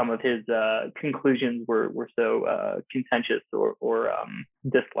some of his conclusions were so contentious or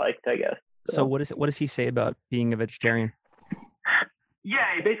disliked, I guess. So what does he say about being a vegetarian? Yeah,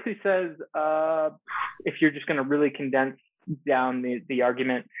 he basically says if you're just going to really condense down the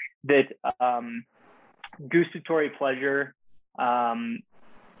argument that gustatory pleasure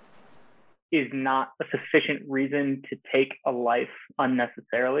is not a sufficient reason to take a life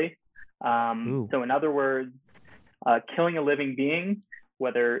unnecessarily. So in other words, killing a living being,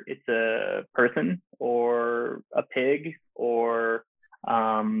 whether it's a person or a pig or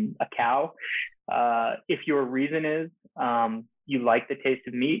a cow, if your reason is you like the taste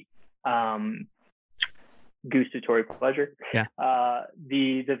of meat, gustatory pleasure,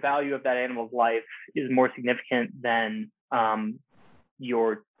 the value of that animal's life is more significant than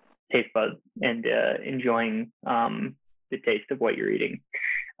your taste buds and enjoying the taste of what you're eating.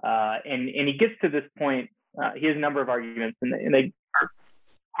 And he gets to this point. He has a number of arguments, and they are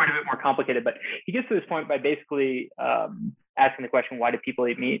quite a bit more complicated. But he gets to this point by basically asking the question, "Why do people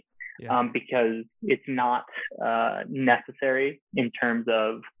eat meat?" Because it's not necessary in terms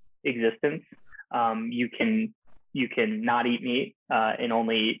of existence. You can not eat meat and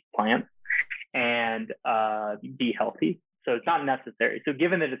only eat plants and be healthy. So it's not necessary. So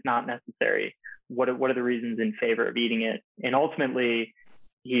given that it's not necessary, what are the reasons in favor of eating it? And ultimately,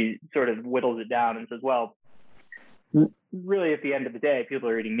 he sort of whittles it down and says, well, really at the end of the day, people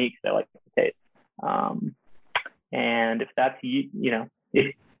are eating meat because they like the taste. And if that's,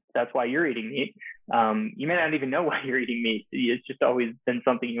 if that's why you're eating meat, you may not even know why you're eating meat. It's just always been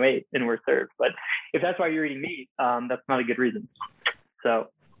something you ate and were served. But if that's why you're eating meat, that's not a good reason.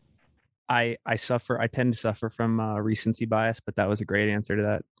 So I tend to suffer from recency bias, but that was a great answer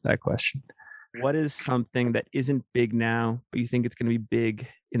to that question. What is something that isn't big now, but you think it's going to be big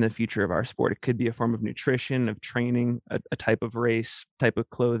in the future of our sport? It could be a form of nutrition, of training, a type of race, type of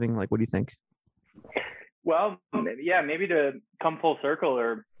clothing. Like, what do you think? Well, maybe to come full circle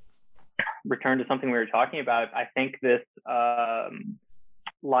or return to something we were talking about, I think this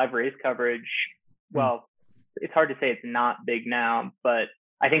live race coverage, well, it's hard to say it's not big now, but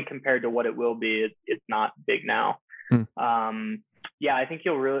I think compared to what it will be, it's not big now. I think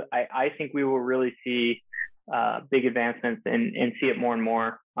I think we will really see big advancements and see it more and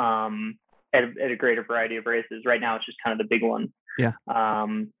more at a greater variety of races. Right now, it's just kind of the big ones.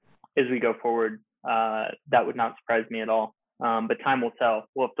 As we go forward, that would not surprise me at all. But time will tell.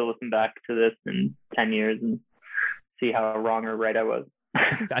 We'll have to listen back to this in 10 years and see how wrong or right I was.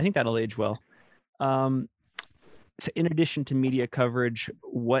 I think that'll age well. So in addition to media coverage,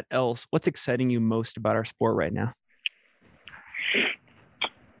 what's exciting you most about our sport right now?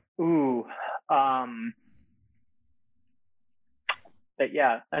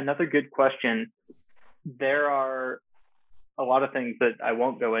 Another good question. There are a lot of things that I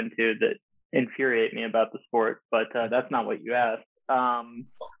won't go into that infuriate me about the sport, but that's not what you asked.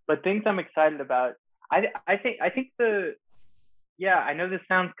 But things I'm excited about, I know this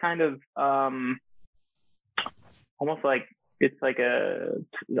sounds kind of almost like it's like I'm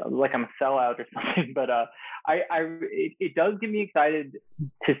a sellout or something, but it does get me excited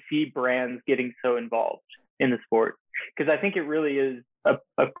to see brands getting so involved in the sport, because I think it really is a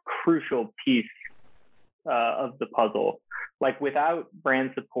crucial piece of the puzzle. Like without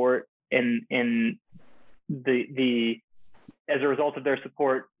brand support and the as a result of their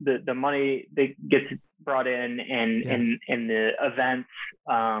support, the money that gets brought in and the events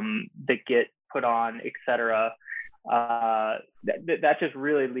that get put on, etc. That just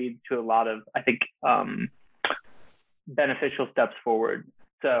really leads to a lot of, I think, beneficial steps forward.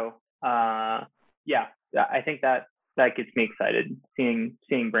 So I think that gets me excited,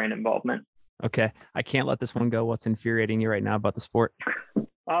 seeing brand involvement. Okay, I can't let this one go. What's infuriating you right now about the sport?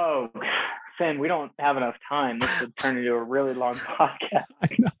 Oh, Finn, we don't have enough time. This would turn into a really long podcast.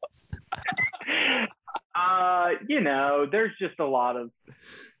 I know. There's just a lot of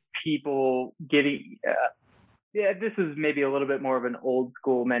people getting. This is maybe a little bit more of an old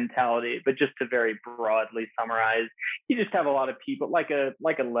school mentality, but just to very broadly summarize, you just have a lot of people like a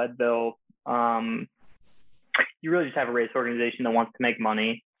Leadville. You really just have a race organization that wants to make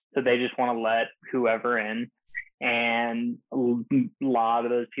money, so they just want to let whoever in, and a lot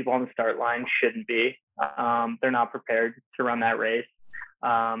of those people on the start line shouldn't be. They're not prepared to run that race.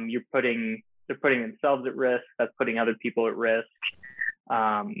 They're putting themselves at risk. That's putting other people at risk.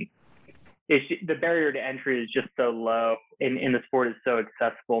 The barrier to entry is just so low, and the sport is so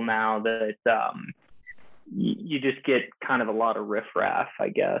accessible now that you just get kind of a lot of riffraff, I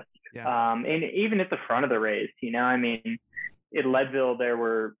guess. Yeah. And even at the front of the race, I mean, at Leadville there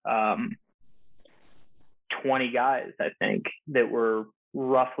were 20 guys, I think, that were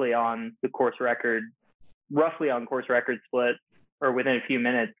roughly on course record split, or within a few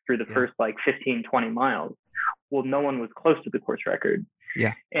minutes through the first like 15, 20 miles. Well, no one was close to the course record.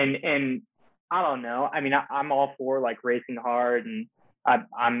 Yeah. And I don't know. I mean, I'm all for like racing hard, and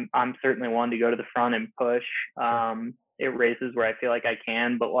I'm certainly one to go to the front and push at races where I feel like I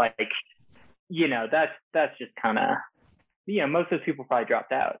can. But like, that's just kind of, most of those people probably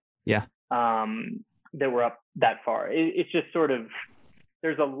dropped out. Yeah. That were up that far. It's just sort of,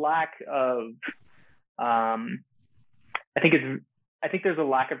 there's a lack of, I think there's a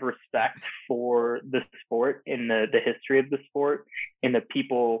lack of respect for the sport, in the history of the sport, and the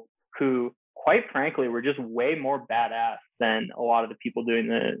people who, quite frankly, were just way more badass than a lot of the people doing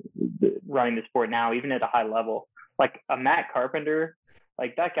the running the sport now, even at a high level. Like a Matt Carpenter,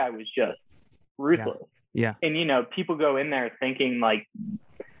 like that guy was just ruthless. Yeah. And people go in there thinking like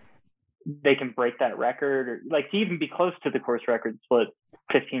they can break that record, or like to even be close to the course record split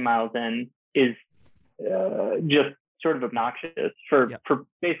 15 miles in is just sort of obnoxious for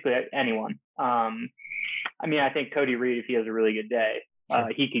basically anyone. I mean, I think Cody Reed, if he has a really good day,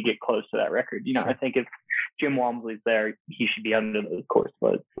 he could get close to that record. I think if Jim Walmsley's there, he should be under those course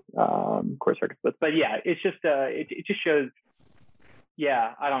record splits. But yeah, it's just it just shows.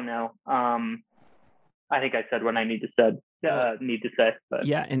 Yeah, I don't know. I think I said what I need to say. But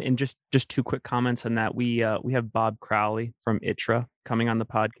yeah, and just two quick comments on that. We have Bob Crowley from ITRA coming on the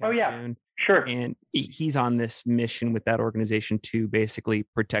podcast soon. Sure. And he's on this mission with that organization to basically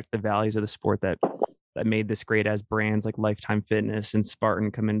protect the values of the sport that made this great, as brands like Lifetime Fitness and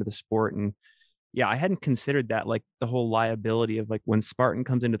Spartan come into the sport. And yeah, I hadn't considered that, like the whole liability of like when Spartan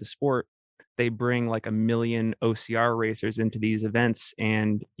comes into the sport, they bring like 1 million OCR racers into these events.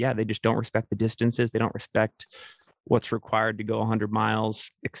 And yeah, they just don't respect the distances. They don't respect what's required to go 100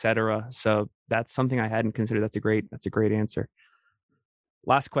 miles, etc. So that's something I hadn't considered. That's a great answer.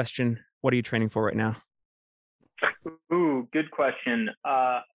 Last question. What are you training for right now? Ooh, good question.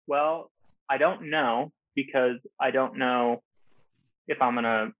 Well, I don't know, because I don't know if I'm going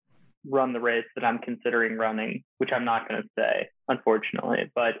to run the race that I'm considering running, which I'm not going to say,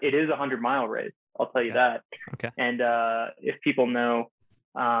 unfortunately, but it is a 100-mile race. I'll tell you that. Okay. And if people know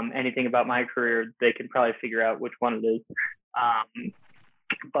anything about my career, they can probably figure out which one it is.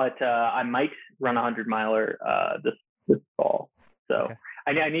 But I might run a 100-miler this fall. So okay.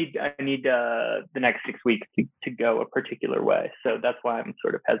 I need the next 6 weeks to go a particular way. So that's why I'm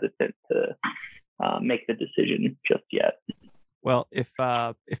sort of hesitant to make the decision just yet. Well, if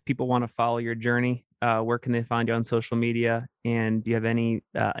people want to follow your journey, where can they find you on social media? And do you have any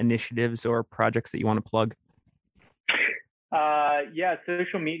initiatives or projects that you want to plug? Yeah,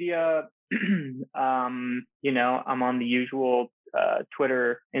 social media. I'm on the usual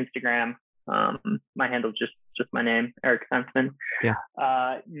Twitter, Instagram. My handle's just my name, Eric Senseman. Yeah.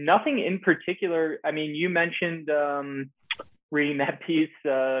 Nothing in particular. I mean, you mentioned reading that piece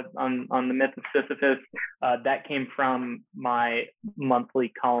on the myth of Sisyphus. That came from my monthly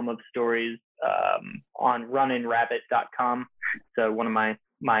column of stories on runinrabbit.com. So one of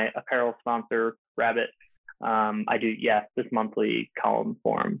my apparel sponsor, Rabbit. I do this monthly column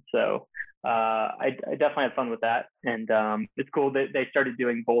for them. So I definitely had fun with that, and it's cool that they started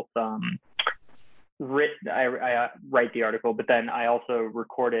doing both. I write the article, but then I also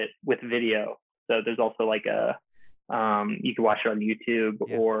record it with video. So there's also like you can watch it on YouTube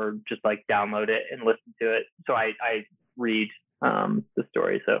or just like download it and listen to it. So I read the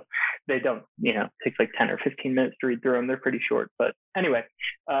story. So they don't, takes like 10 or 15 minutes to read through them. They're pretty short, but anyway,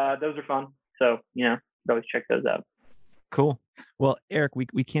 those are fun. So, always check those out. Cool. Well, Eric,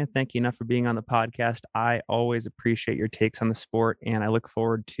 we can't thank you enough for being on the podcast. I always appreciate your takes on the sport, and I look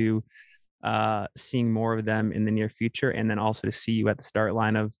forward to seeing more of them in the near future, and then also to see you at the start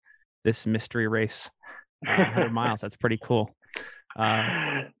line of this mystery race, 100 miles. That's pretty cool.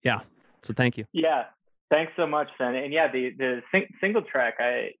 So thank you. Yeah. Thanks so much, Ben. And the single track,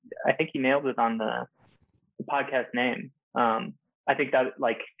 I think you nailed it on the podcast name. I think that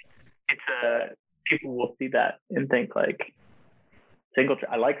it's people will see that and think like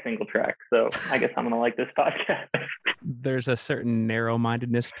I like single track. So I guess I'm going to like this podcast. There's a certain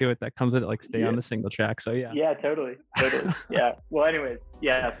narrow-mindedness to it that comes with it, like stay on the single track. So yeah. Yeah, totally. Yeah. Well, anyways,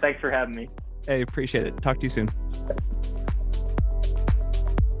 thanks for having me. Hey, appreciate it. Talk to you soon.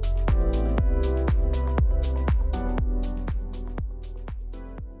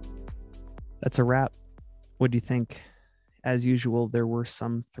 That's a wrap. What do you think? As usual, there were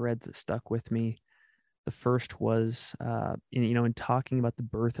some threads that stuck with me. The first was, in talking about the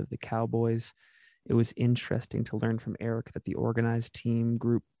birth of the Cowboys, it was interesting to learn from Eric that the organized team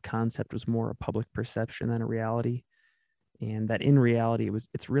group concept was more a public perception than a reality. And that in reality,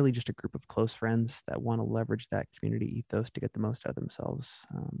 it's really just a group of close friends that want to leverage that community ethos to get the most out of themselves,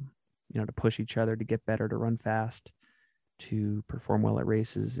 to push each other, to get better, to run fast, to perform well at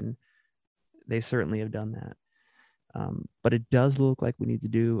races. And they certainly have done that. But it does look like we need to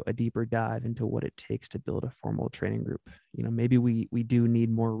do a deeper dive into what it takes to build a formal training group. Maybe we do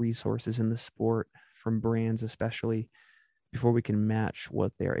need more resources in the sport from brands, especially, before we can match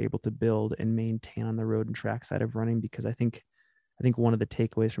what they are able to build and maintain on the road and track side of running. Because I think one of the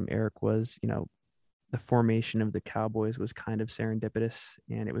takeaways from Eric was, the formation of the Cowboys was kind of serendipitous,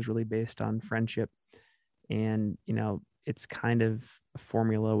 and it was really based on friendship. And, it's kind of a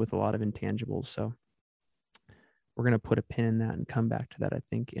formula with a lot of intangibles. So we're going to put a pin in that and come back to that, I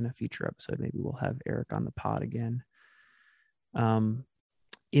think, in a future episode. Maybe we'll have Eric on the pod again. In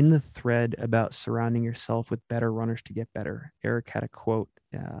the thread about surrounding yourself with better runners to get better, Eric had a quote,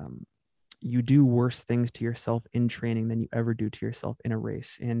 you do worse things to yourself in training than you ever do to yourself in a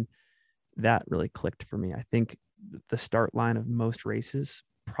race. And that really clicked for me. I think the start line of most races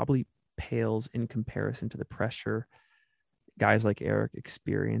probably pales in comparison to the pressure guys like Eric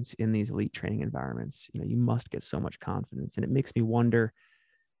experience in these elite training environments. You must get so much confidence. And it makes me wonder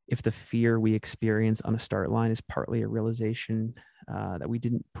if the fear we experience on a start line is partly a realization that we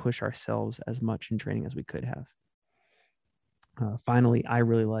didn't push ourselves as much in training as we could have. Finally, I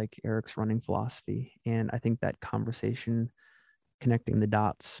really like Eric's running philosophy. And I think that conversation connecting the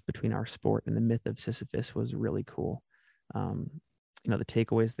dots between our sport and the myth of Sisyphus was really cool. The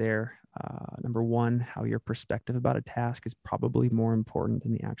takeaways there, number one, how your perspective about a task is probably more important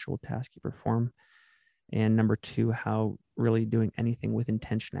than the actual task you perform. And number two, how really doing anything with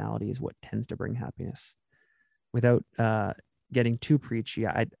intentionality is what tends to bring happiness. Without getting too preachy,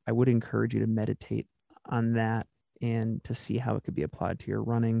 I would encourage you to meditate on that and to see how it could be applied to your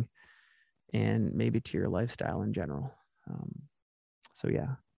running and maybe to your lifestyle in general.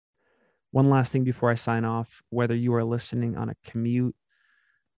 One last thing before I sign off, whether you are listening on a commute,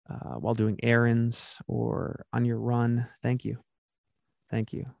 while doing errands, or on your run, thank you.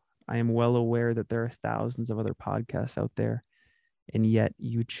 Thank you. I am well aware that there are thousands of other podcasts out there, and yet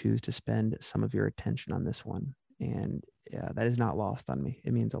you choose to spend some of your attention on this one. And that is not lost on me.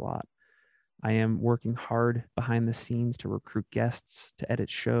 It means a lot. I am working hard behind the scenes to recruit guests, to edit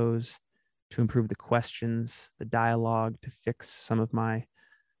shows, to improve the questions, the dialogue, to fix some of my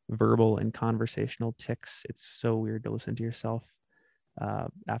verbal and conversational tics. It's so weird to listen to yourself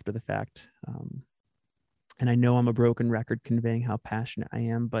after the fact. And I know I'm a broken record conveying how passionate I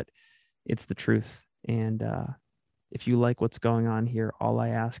am, but it's the truth. And if you like what's going on here, all I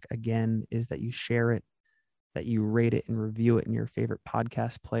ask again is that you share it, that you rate it and review it in your favorite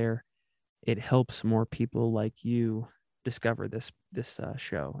podcast player. It helps more people like you discover this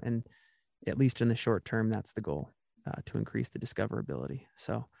show. And at least in the short term, that's the goal, to increase the discoverability.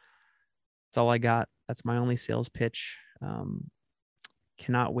 So that's all I got. That's my only sales pitch.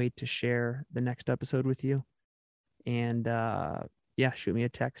 Cannot wait to share the next episode with you. And yeah, shoot me a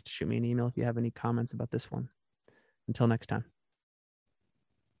text, shoot me an email if you have any comments about this one. Until next time.